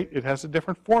acetate. It has a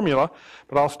different formula,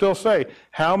 but I'll still say,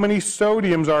 how many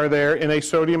sodiums are there in a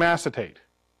sodium acetate?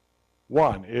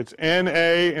 1. It's Na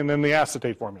and then the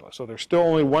acetate formula. So there's still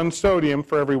only 1 sodium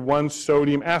for every 1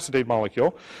 sodium acetate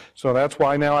molecule. So that's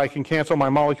why now I can cancel my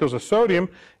molecules of sodium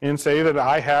and say that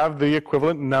I have the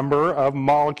equivalent number of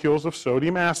molecules of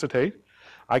sodium acetate.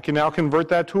 I can now convert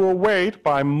that to a weight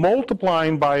by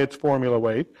multiplying by its formula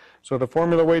weight. So the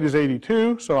formula weight is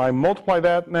 82. So I multiply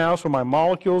that now so my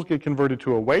molecules get converted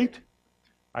to a weight.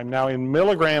 I'm now in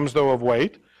milligrams, though, of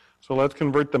weight. So let's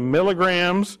convert the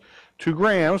milligrams to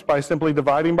grams by simply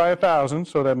dividing by 1,000,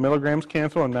 so that milligrams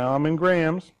cancel, and now I'm in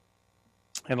grams.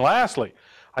 And lastly,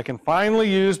 I can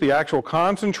finally use the actual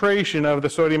concentration of the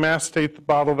sodium acetate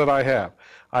bottle that I have.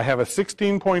 I have a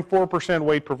 16.4%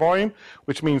 weight per volume,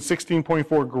 which means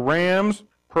 16.4 grams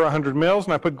per 100 mils,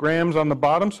 and I put grams on the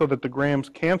bottom so that the grams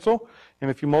cancel.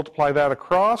 And if you multiply that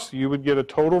across, you would get a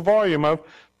total volume of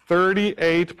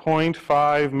 38.5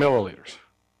 milliliters.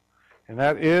 And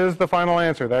that is the final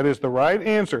answer. That is the right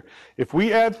answer. If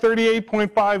we add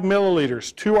 38.5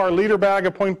 milliliters to our liter bag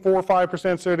of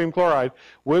 0.45% sodium chloride,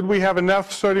 would we have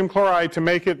enough sodium chloride to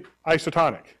make it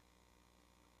isotonic?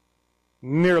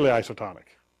 Nearly isotonic.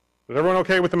 Is everyone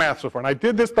okay with the math so far? And I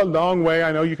did this the long way.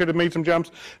 I know you could have made some jumps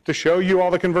to show you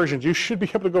all the conversions. You should be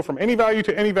able to go from any value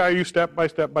to any value step by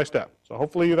step by step. So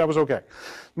hopefully that was okay.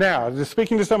 Now, just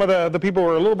speaking to some of the people who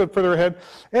are a little bit further ahead,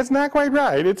 it's not quite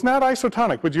right. It's not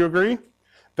isotonic. Would you agree?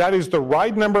 That is the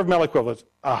right number of milliequivalents.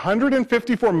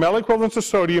 154 milliequivalents of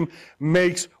sodium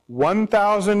makes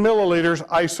 1,000 milliliters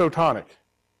isotonic.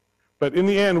 But in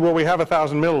the end, will we have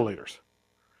 1,000 milliliters?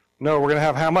 No, we're going to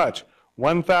have how much?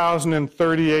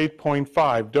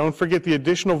 1,038.5. Don't forget the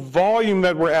additional volume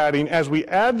that we're adding. As we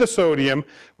add the sodium,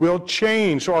 will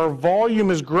change. So our volume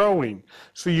is growing.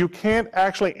 So you can't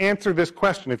actually answer this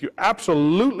question. If you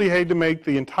absolutely had to make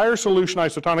the entire solution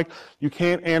isotonic, you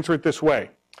can't answer it this way.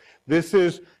 This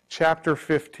is chapter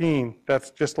 15.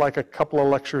 That's just like a couple of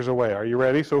lectures away. Are you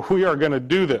ready? So we are going to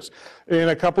do this in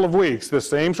a couple of weeks. The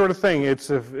same sort of thing. It's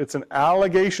an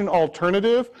alligation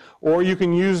alternative, or you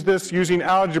can use this using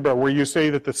algebra, where you say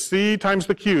that the C times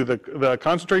the Q, the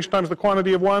concentration times the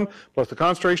quantity of one, plus the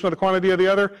concentration of the quantity of the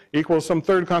other, equals some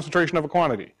third concentration of a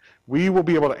quantity. We will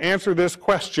be able to answer this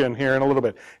question here in a little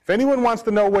bit. If anyone wants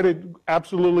to know what it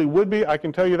absolutely would be, I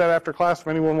can tell you that after class if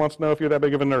anyone wants to know if you're that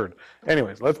big of a nerd.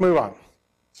 Anyways, let's move on.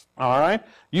 All right?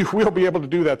 You will be able to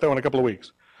do that, though, in a couple of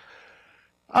weeks.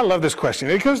 I love this question.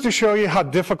 It goes to show you how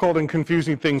difficult and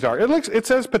confusing things are. It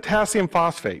says potassium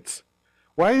phosphates.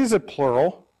 Why is it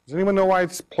plural? Does anyone know why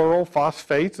it's plural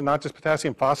phosphates and not just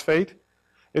potassium phosphate?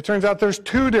 It turns out there's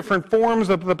two different forms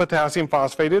of the potassium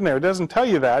phosphate in there. It doesn't tell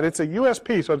you that. It's a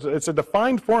USP, so it's a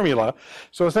defined formula.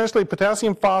 So essentially,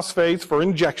 potassium phosphates for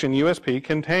injection, USP,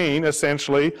 contain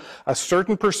essentially a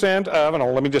certain percent of, and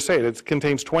let me just say it, it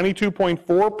contains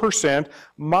 22.4%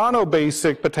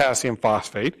 monobasic potassium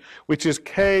phosphate, which is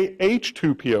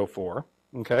KH2PO4.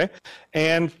 Okay,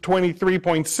 and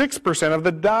 23.6% of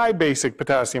the dibasic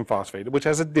potassium phosphate, which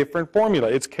has a different formula.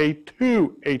 It's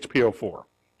K2HPO4.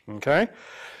 Okay,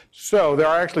 so there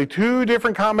are actually two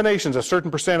different combinations, a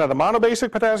certain percent of the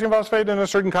monobasic potassium phosphate and a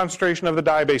certain concentration of the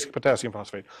dibasic potassium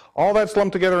phosphate. All that's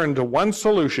lumped together into one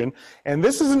solution, and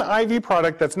this is an IV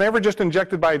product that's never just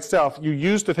injected by itself. You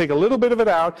use to take a little bit of it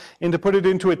out and to put it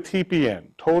into a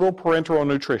TPN, total parenteral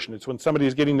nutrition. It's when somebody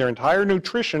is getting their entire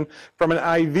nutrition from an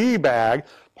IV bag.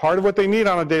 Part of what they need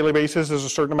on a daily basis is a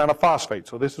certain amount of phosphate.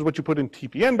 So this is what you put in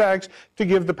TPN bags to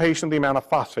give the patient the amount of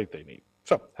phosphate they need.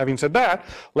 So, having said that,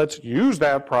 let's use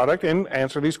that product and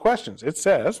answer these questions. It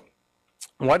says,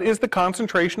 what is the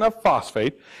concentration of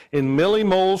phosphate in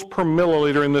millimoles per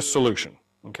milliliter in this solution?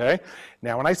 Okay?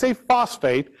 Now, when I say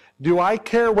phosphate, do I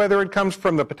care whether it comes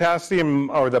from the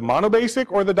potassium or the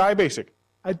monobasic or the dibasic?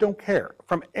 I don't care.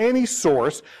 From any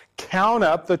source, count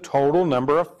up the total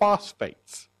number of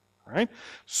phosphates. All right?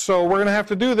 So we're going to have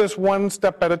to do this one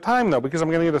step at a time, though, because I'm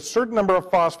going to get a certain number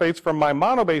of phosphates from my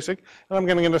monobasic, and I'm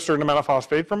going to get a certain amount of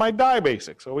phosphate from my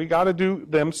dibasic. So we got to do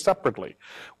them separately.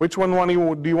 Which one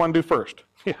do you want to do first?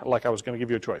 Yeah, like I was going to give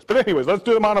you a choice. But anyways, let's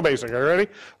do the monobasic. Are you ready?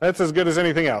 That's as good as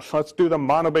anything else. Let's do the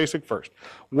monobasic first.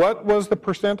 What was the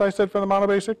percent I said for the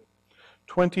monobasic?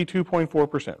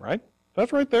 22.4%, right?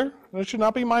 That's right there. That should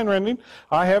not be mind-rending.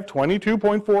 I have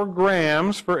 22.4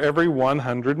 grams for every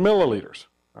 100 milliliters.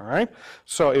 All right,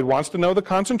 so it wants to know the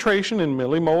concentration in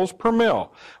millimoles per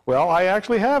mil. Well, I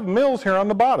actually have mils here on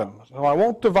the bottom, so I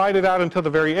won't divide it out until the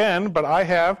very end, but I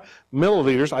have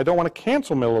milliliters. I don't want to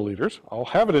cancel milliliters. I'll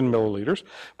have it in milliliters,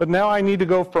 but now I need to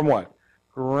go from what?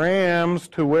 Grams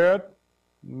to what?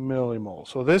 Millimoles.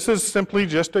 So this is simply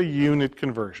just a unit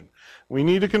conversion. We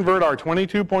need to convert our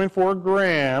 22.4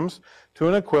 grams to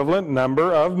an equivalent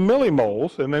number of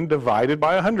millimoles and then divide it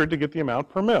by 100 to get the amount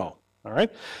per mil. All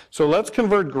right, so let's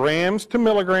convert grams to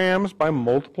milligrams by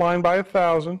multiplying by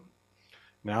 1,000.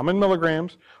 Now I'm in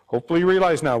milligrams. Hopefully you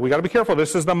realize now, we got to be careful.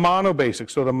 This is the monobasic.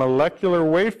 So the molecular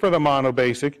weight for the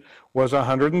monobasic was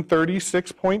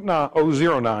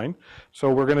 136.09. So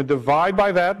we're going to divide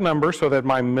by that number so that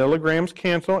my milligrams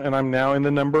cancel, and I'm now in the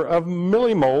number of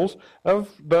millimoles of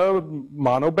the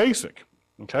monobasic.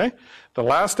 Okay? The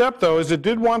last step, though, is it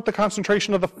did want the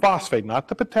concentration of the phosphate, not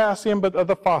the potassium, but of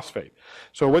the phosphate.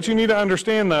 So what you need to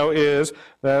understand, though, is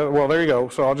that, well, there you go.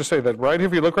 So I'll just say that right here,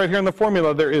 if you look right here in the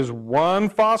formula, there is one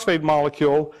phosphate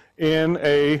molecule in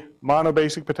a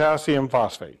monobasic potassium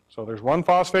phosphate. So there's one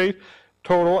phosphate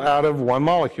total out of one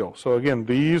molecule. So again,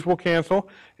 these will cancel,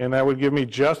 and that would give me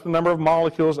just the number of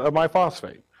molecules of my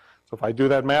phosphate. So if I do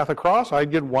that math across,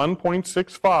 I'd get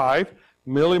 1.65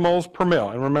 millimoles per mil.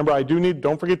 And remember,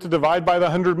 don't forget to divide by the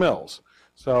 100 mils.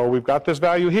 So we've got this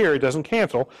value here. It doesn't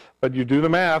cancel, but you do the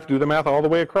math all the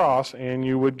way across, and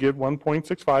you would get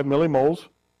 1.65 millimoles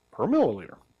per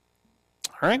milliliter.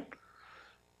 All right?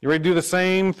 You ready to do the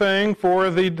same thing for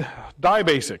the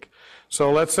dibasic?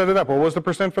 So let's set it up. What was the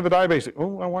percent for the dibasic?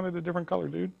 Oh, I wanted a different color,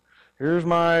 dude. Here's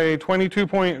my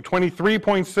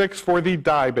 23.6 for the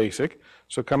dibasic.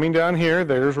 So coming down here,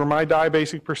 there's where my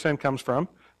dibasic percent comes from.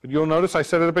 But you'll notice I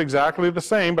set it up exactly the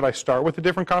same, but I start with a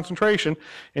different concentration.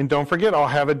 And don't forget, I'll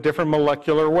have a different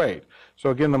molecular weight.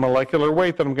 So again, the molecular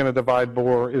weight that I'm going to divide by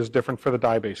is different for the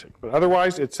dibasic. But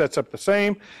otherwise, it sets up the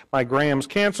same. My grams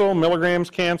cancel, milligrams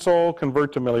cancel,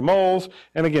 convert to millimoles.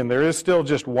 And again, there is still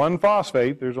just one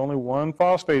phosphate. There's only one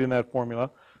phosphate in that formula.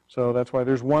 So that's why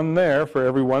there's one there for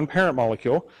every one parent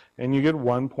molecule. And you get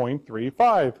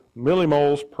 1.35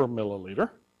 millimoles per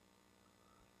milliliter.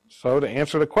 So to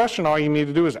answer the question, all you need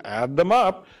to do is add them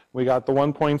up. We got the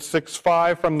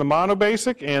 1.65 from the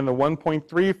monobasic and the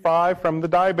 1.35 from the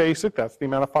dibasic. That's the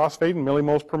amount of phosphate in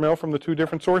millimoles per mil from the two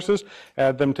different sources.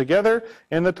 Add them together,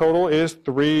 and the total is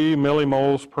 3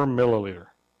 millimoles per milliliter.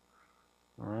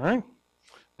 All right.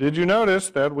 Did you notice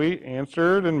that we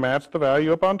answered and matched the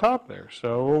value up on top there?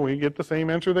 So we get the same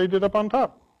answer they did up on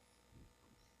top.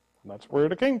 And that's where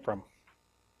it came from.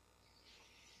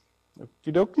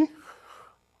 Okie dokie.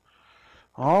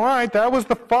 All right, that was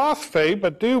the phosphate,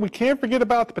 but dude, we can't forget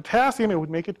about the potassium. It would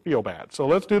make it feel bad. So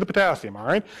let's do the potassium, all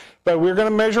right? But we're going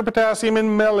to measure potassium in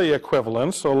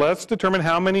milliequivalents. So let's determine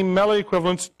how many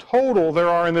milliequivalents total there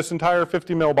are in this entire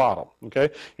 50 ml bottle, okay?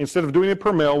 Instead of doing it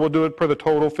per ml, we'll do it per the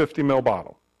total 50 ml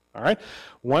bottle, all right?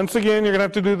 Once again, you're going to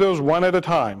have to do those one at a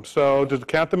time. So to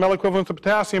count the milliequivalents of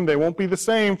potassium, they won't be the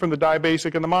same from the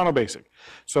dibasic and the monobasic.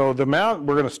 So the amount,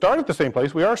 we're going to start at the same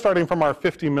place. We are starting from our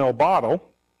 50 ml bottle.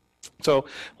 So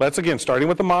let's again, starting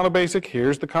with the monobasic,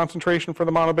 here's the concentration for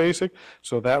the monobasic.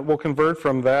 So that will convert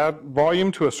from that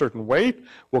volume to a certain weight.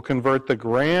 We'll convert the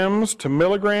grams to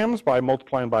milligrams by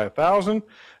multiplying by 1,000.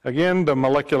 Again, the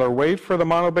molecular weight for the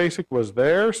monobasic was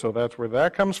there, so that's where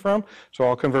that comes from. So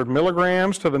I'll convert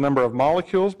milligrams to the number of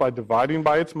molecules by dividing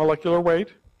by its molecular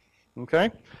weight.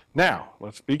 Okay? Now,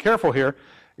 let's be careful here.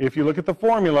 If you look at the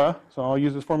formula, so I'll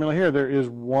use this formula here, there is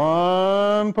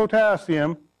 1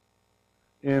 potassium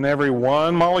in every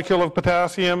 1 molecule of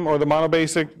potassium, or the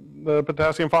monobasic, the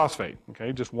potassium phosphate,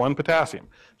 okay, just 1 potassium.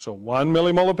 So 1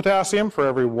 millimole of potassium for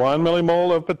every 1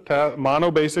 millimole of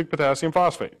monobasic potassium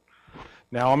phosphate.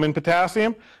 Now I'm in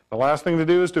potassium. The last thing to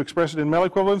do is to express it in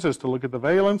milliequivalents is to look at the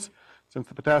valence. Since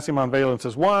the potassium on valence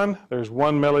is 1, there's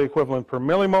 1 milliequivalent per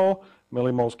millimole.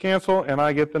 Millimoles cancel, and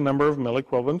I get the number of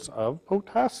milliequivalents of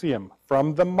potassium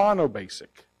from the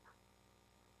monobasic.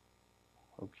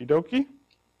 Okie dokie.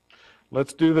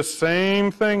 Let's do the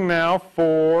same thing now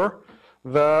for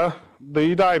the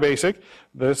dibasic.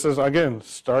 This is, again,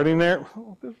 starting there.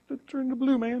 Oh, this turned to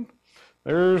blue, man.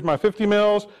 There's my 50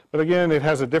 mils, but again, it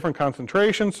has a different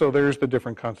concentration, so there's the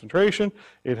different concentration.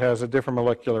 It has a different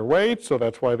molecular weight, so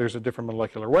that's why there's a different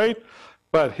molecular weight.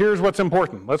 But here's what's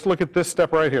important. Let's look at this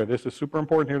step right here. This is super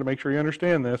important here to make sure you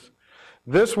understand this.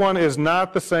 This one is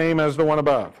not the same as the one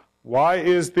above. Why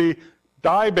is the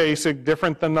dibasic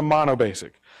different than the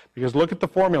monobasic? Because look at the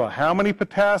formula. How many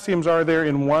potassiums are there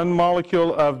in 1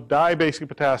 molecule of dibasic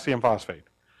potassium phosphate?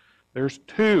 There's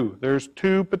 2. There's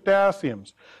 2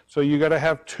 potassiums. So you got to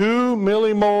have 2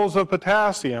 millimoles of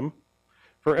potassium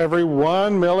for every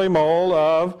 1 millimole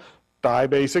of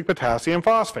dibasic potassium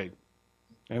phosphate.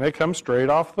 And it comes straight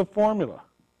off the formula.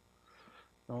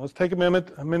 Now let's take a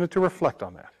minute to reflect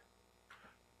on that.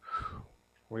 Are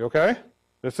we okay?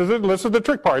 This is the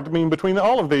trick part. I mean, between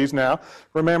all of these now,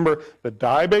 remember the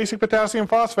dibasic potassium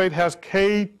phosphate has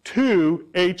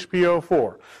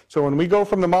K2HPO4. So when we go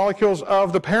from the molecules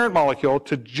of the parent molecule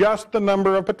to just the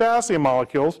number of potassium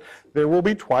molecules, there will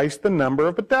be twice the number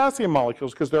of potassium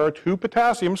molecules because there are 2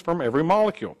 potassiums from every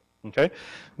molecule. Okay?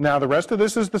 Now the rest of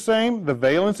this is the same. The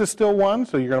valence is still 1,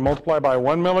 so you're going to multiply by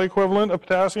 1 milliequivalent of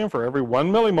potassium for every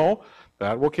 1 millimole.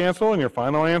 That will cancel, and your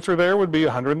final answer there would be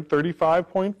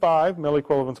 135.5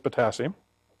 milliequivalents of potassium.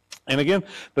 And again,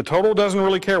 the total doesn't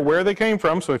really care where they came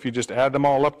from, so if you just add them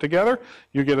all up together,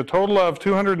 you get a total of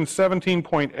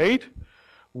 217.8,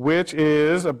 which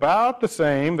is about the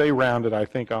same. They rounded, I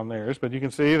think, on theirs, but you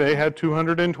can see they had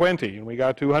 220, and we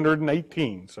got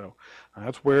 218. So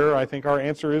that's where I think our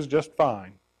answer is just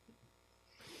fine.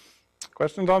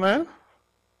 Questions on that?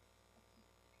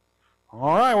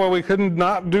 All right, well, we couldn't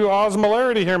not do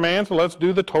osmolarity here, man, so let's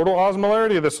do the total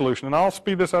osmolarity of the solution. And I'll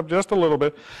speed this up just a little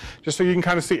bit, just so you can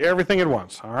kind of see everything at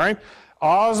once, all right?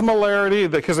 Osmolarity,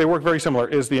 because they work very similar,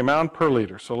 is the amount per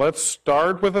liter. So let's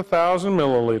start with 1,000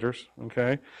 milliliters,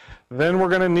 okay? Then we're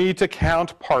going to need to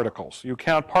count particles. You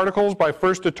count particles by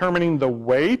first determining the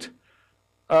weight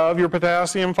of your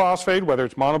potassium phosphate, whether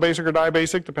it's monobasic or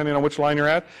dibasic, depending on which line you're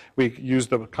at. We use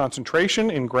the concentration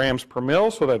in grams per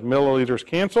mil so that milliliters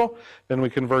cancel. Then we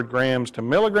convert grams to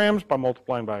milligrams by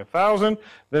multiplying by 1,000.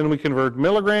 Then we convert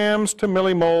milligrams to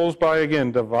millimoles by,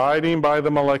 again, dividing by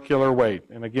the molecular weight.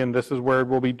 And again, this is where it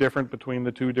will be different between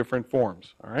the 2 different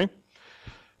forms, all right?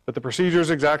 But the procedure is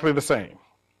exactly the same.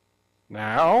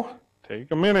 Now,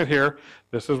 take a minute here.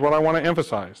 This is what I want to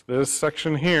emphasize. This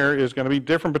section here is going to be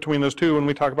different between those 2 when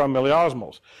we talk about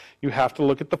milliosmoles. You have to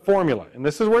look at the formula. And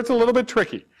this is where it's a little bit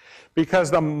tricky because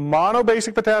the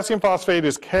monobasic potassium phosphate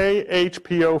is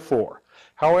KHPO4.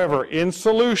 However, in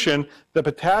solution, the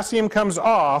potassium comes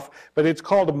off, but it's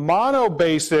called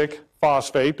monobasic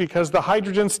phosphate because the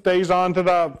hydrogen stays onto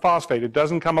the phosphate. It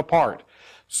doesn't come apart.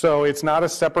 So it's not a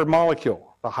separate molecule.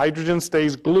 The hydrogen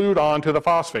stays glued onto the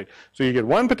phosphate. So you get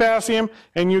 1 potassium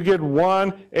and you get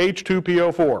 1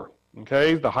 H2PO4.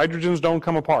 Okay? The hydrogens don't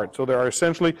come apart. So there are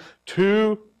essentially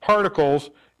 2 particles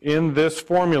in this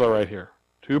formula right here.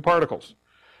 2 particles.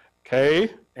 K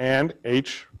and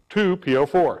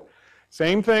H2PO4.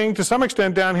 Same thing to some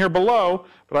extent down here below,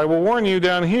 but I will warn you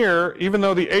down here, even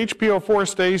though the HPO4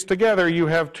 stays together, you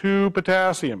have 2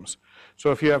 potassiums.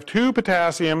 So if you have 2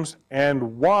 potassiums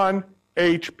and 1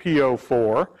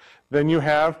 HPO4, then you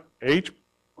have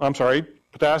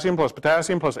potassium plus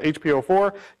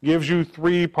HPO4 gives you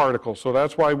 3 particles. So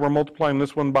that's why we're multiplying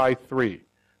this one by 3.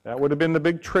 That would have been the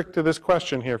big trick to this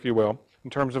question here, if you will, in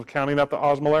terms of counting up the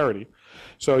osmolarity.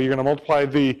 So you're going to multiply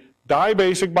the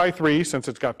dibasic by 3, since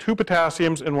it's got 2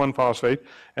 potassiums and 1 phosphate,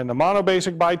 and the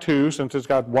monobasic by 2, since it's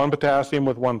got 1 potassium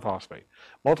with 1 phosphate.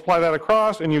 Multiply that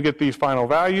across, and you get these final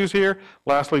values here.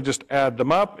 Lastly, just add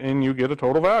them up, and you get a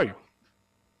total value.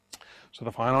 So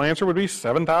the final answer would be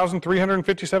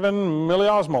 7,357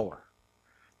 milliosmolar.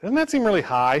 Doesn't that seem really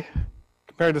high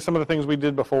compared to some of the things we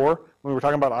did before when we were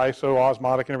talking about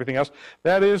iso-osmotic and everything else?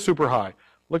 That is super high.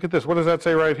 Look at this. What does that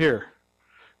say right here?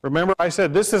 Remember, I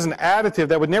said this is an additive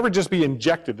that would never just be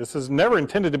injected. This is never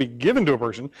intended to be given to a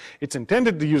person. It's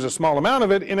intended to use a small amount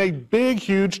of it in a big,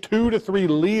 huge 2 to 3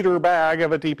 liter bag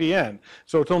of a TPN.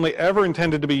 So it's only ever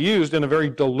intended to be used in a very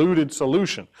diluted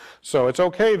solution. So it's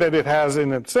okay that it has,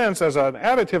 in a sense, as an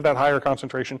additive, that higher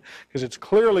concentration, because it's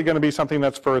clearly going to be something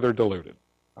that's further diluted.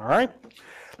 All right?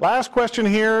 Last question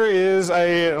here is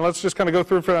let's just kind of go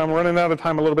through, I'm running out of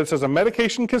time a little bit. It says a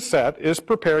medication cassette is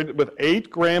prepared with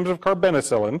 8 grams of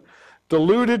carbenicillin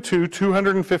diluted to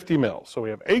 250 mils. So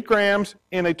we have 8 grams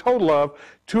in a total of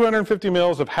 250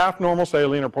 mils of half normal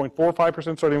saline or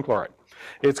 0.45% sodium chloride.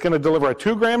 It's going to deliver a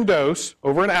 2-gram dose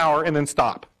over an hour and then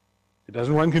stop. It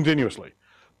doesn't run continuously.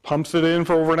 Pumps it in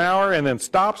for over an hour and then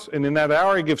stops, and in that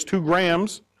hour it gives 2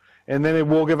 grams, and then it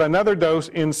will give another dose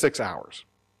in 6 hours.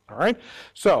 All right,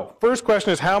 so first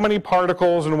question is how many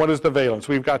particles and what is the valence?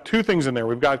 We've got 2 things in there.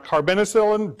 We've got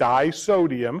carbenicillin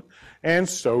disodium and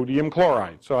sodium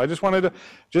chloride. So I just wanted to,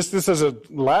 this as a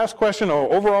last question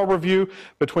or overall review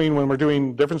between when we're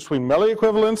doing difference between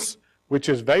milliequivalents, which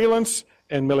is valence,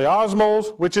 and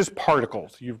milliosmoles, which is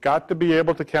particles. You've got to be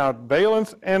able to count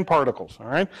valence and particles, all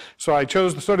right? So I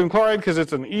chose the sodium chloride because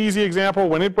it's an easy example.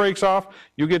 When it breaks off,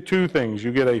 you get 2 things.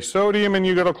 You get a sodium and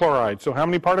you get a chloride. So how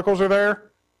many particles are there?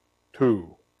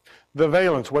 2. The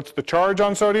valence, what's the charge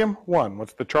on sodium? 1.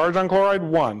 What's the charge on chloride?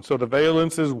 1. So the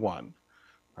valence is 1.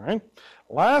 All right.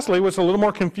 Lastly, what's a little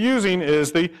more confusing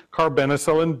is the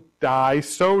carbenicillin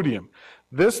disodium.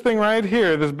 This thing right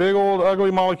here, this big old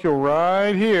ugly molecule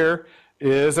right here,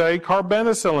 is a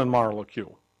carbenicillin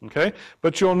molecule. Okay?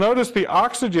 But you'll notice the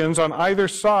oxygens on either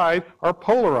side are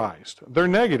polarized. They're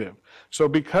negative. So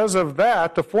because of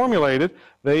that, to formulate it,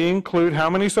 they include how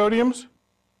many sodiums?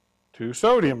 2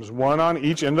 sodiums, 1 on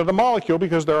each end of the molecule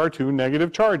because there are 2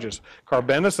 negative charges.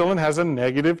 Carbenicillin has a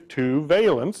 -2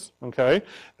 valence, okay?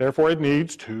 Therefore, it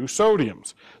needs 2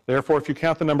 sodiums. Therefore, if you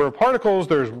count the number of particles,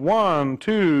 there's 1,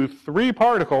 2, 3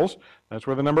 particles. That's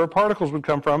where the number of particles would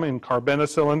come from in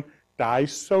carbenicillin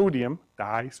disodium,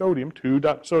 2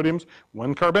 sodiums,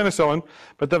 1 carbenicillin,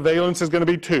 but the valence is going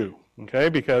to be 2, okay?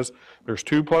 Because there's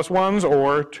 2 plus 1s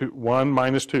or 1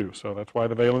 minus 2, so that's why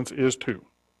the valence is 2.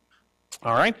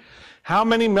 All right, how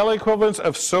many milliequivalents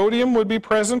of sodium would be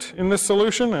present in this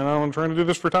solution? And I'm trying to do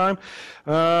this for time.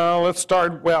 Let's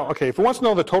start, well, okay, if it wants to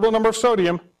know the total number of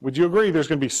sodium, would you agree there's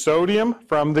going to be sodium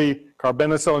from the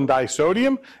carbenicillin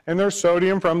disodium, and there's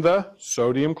sodium from the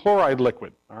sodium chloride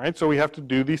liquid. All right, so we have to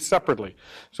do these separately.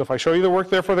 So if I show you the work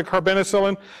there for the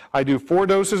carbenicillin, I do 4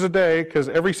 doses a day, because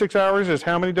every 6 hours is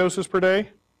how many doses per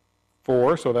day?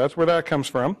 4, so that's where that comes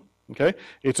from. Okay,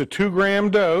 it's a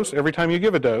 2-gram dose every time you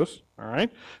give a dose, all right?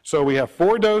 So we have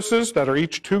 4 doses that are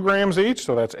each 2 grams each,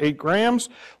 so that's 8 grams.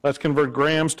 Let's convert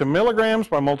grams to milligrams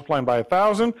by multiplying by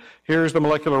 1,000. Here's the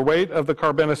molecular weight of the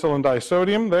carbenicillin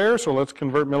disodium there, so let's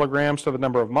convert milligrams to the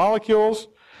number of molecules.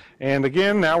 And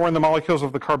again, now we're in the molecules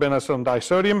of the carbenicillin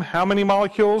disodium. How many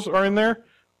molecules are in there?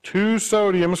 2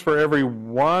 sodiums for every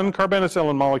 1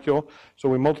 carbenicillin molecule. So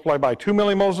we multiply by 2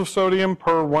 millimoles of sodium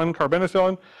per 1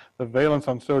 carbenicillin. The valence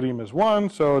on sodium is 1,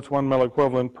 so it's 1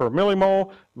 milliequivalent per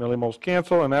millimole. Millimoles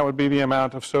cancel, and that would be the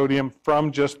amount of sodium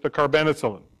from just the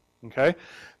carbenicillin. Okay?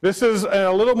 This is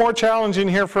a little more challenging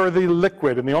here for the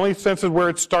liquid, and the only sense is where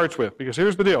it starts with, because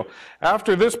here's the deal.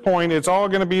 After this point, it's all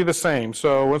going to be the same.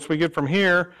 So once we get from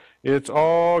here, it's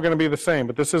all going to be the same,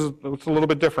 but it's a little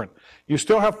bit different. You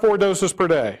still have 4 doses per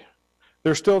day.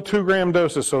 There's still 2-gram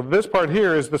doses, so this part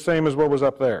here is the same as what was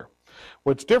up there.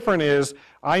 What's different is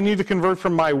I need to convert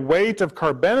from my weight of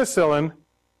carbenicillin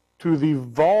to the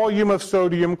volume of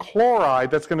sodium chloride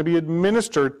that's going to be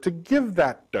administered to give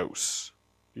that dose.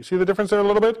 You see the difference there a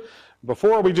little bit?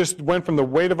 Before we just went from the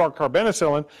weight of our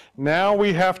carbenicillin, now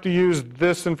we have to use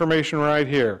this information right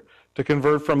here to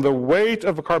convert from the weight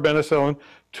of a carbenicillin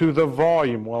to the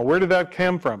volume. Well, where did that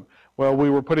come from? Well, we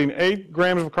were putting 8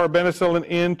 grams of carbenicillin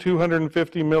in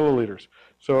 250 milliliters.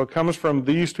 So it comes from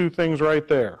these 2 things right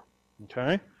there.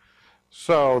 Okay?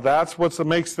 So that's what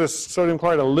makes this sodium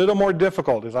chloride a little more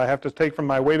difficult, is I have to take from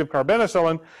my weight of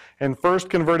carbenicillin and first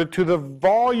convert it to the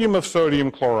volume of sodium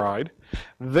chloride.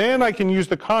 Then I can use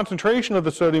the concentration of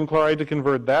the sodium chloride to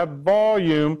convert that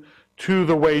volume to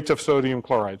the weight of sodium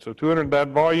chloride. So 200, that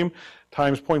volume,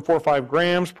 times 0.45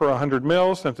 grams per 100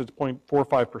 mils, since it's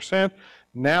 0.45%.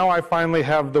 Now I finally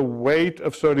have the weight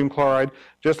of sodium chloride,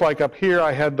 just like up here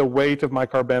I had the weight of my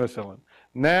carbenicillin.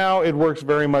 Now it works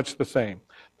very much the same.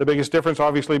 The biggest difference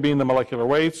obviously being the molecular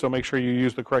weight, so make sure you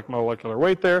use the correct molecular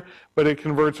weight there, but it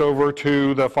converts over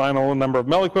to the final number of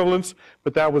milliequivalents,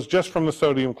 but that was just from the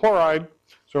sodium chloride.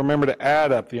 So remember to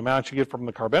add up the amount you get from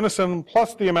the carbenicillin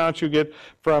plus the amount you get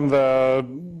from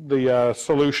the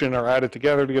solution, or add it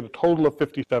together to get a total of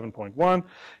 57.1.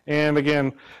 And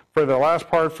again, for the last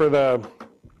part, for the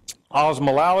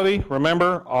osmolality,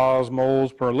 remember,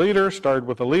 osmoles per liter, started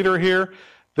with a liter here.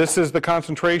 This is the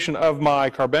concentration of my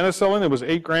carbenicillin. It was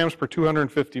 8 grams per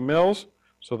 250 mils.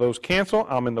 So those cancel.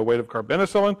 I'm in the weight of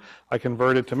carbenicillin. I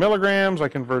convert it to milligrams. I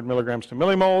convert milligrams to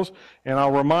millimoles. And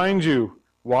I'll remind you,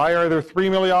 why are there 3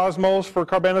 milliosmoles for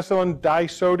carbenicillin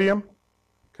disodium?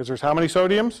 Because there's how many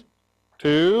sodiums?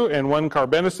 2, and 1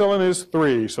 carbenicillin is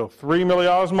 3. So 3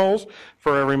 milliosmoles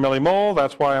for every millimole.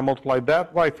 That's why I multiplied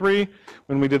that by 3.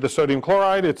 When we did the sodium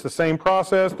chloride, it's the same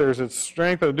process. There's its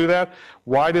strength to do that.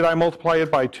 Why did I multiply it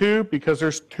by 2? Because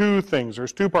there's 2 things.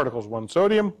 There's 2 particles, 1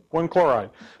 sodium, 1 chloride.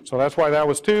 So that's why that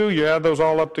was 2. You add those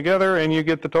all up together, and you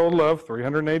get the total of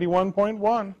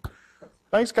 381.1.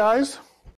 Thanks, guys.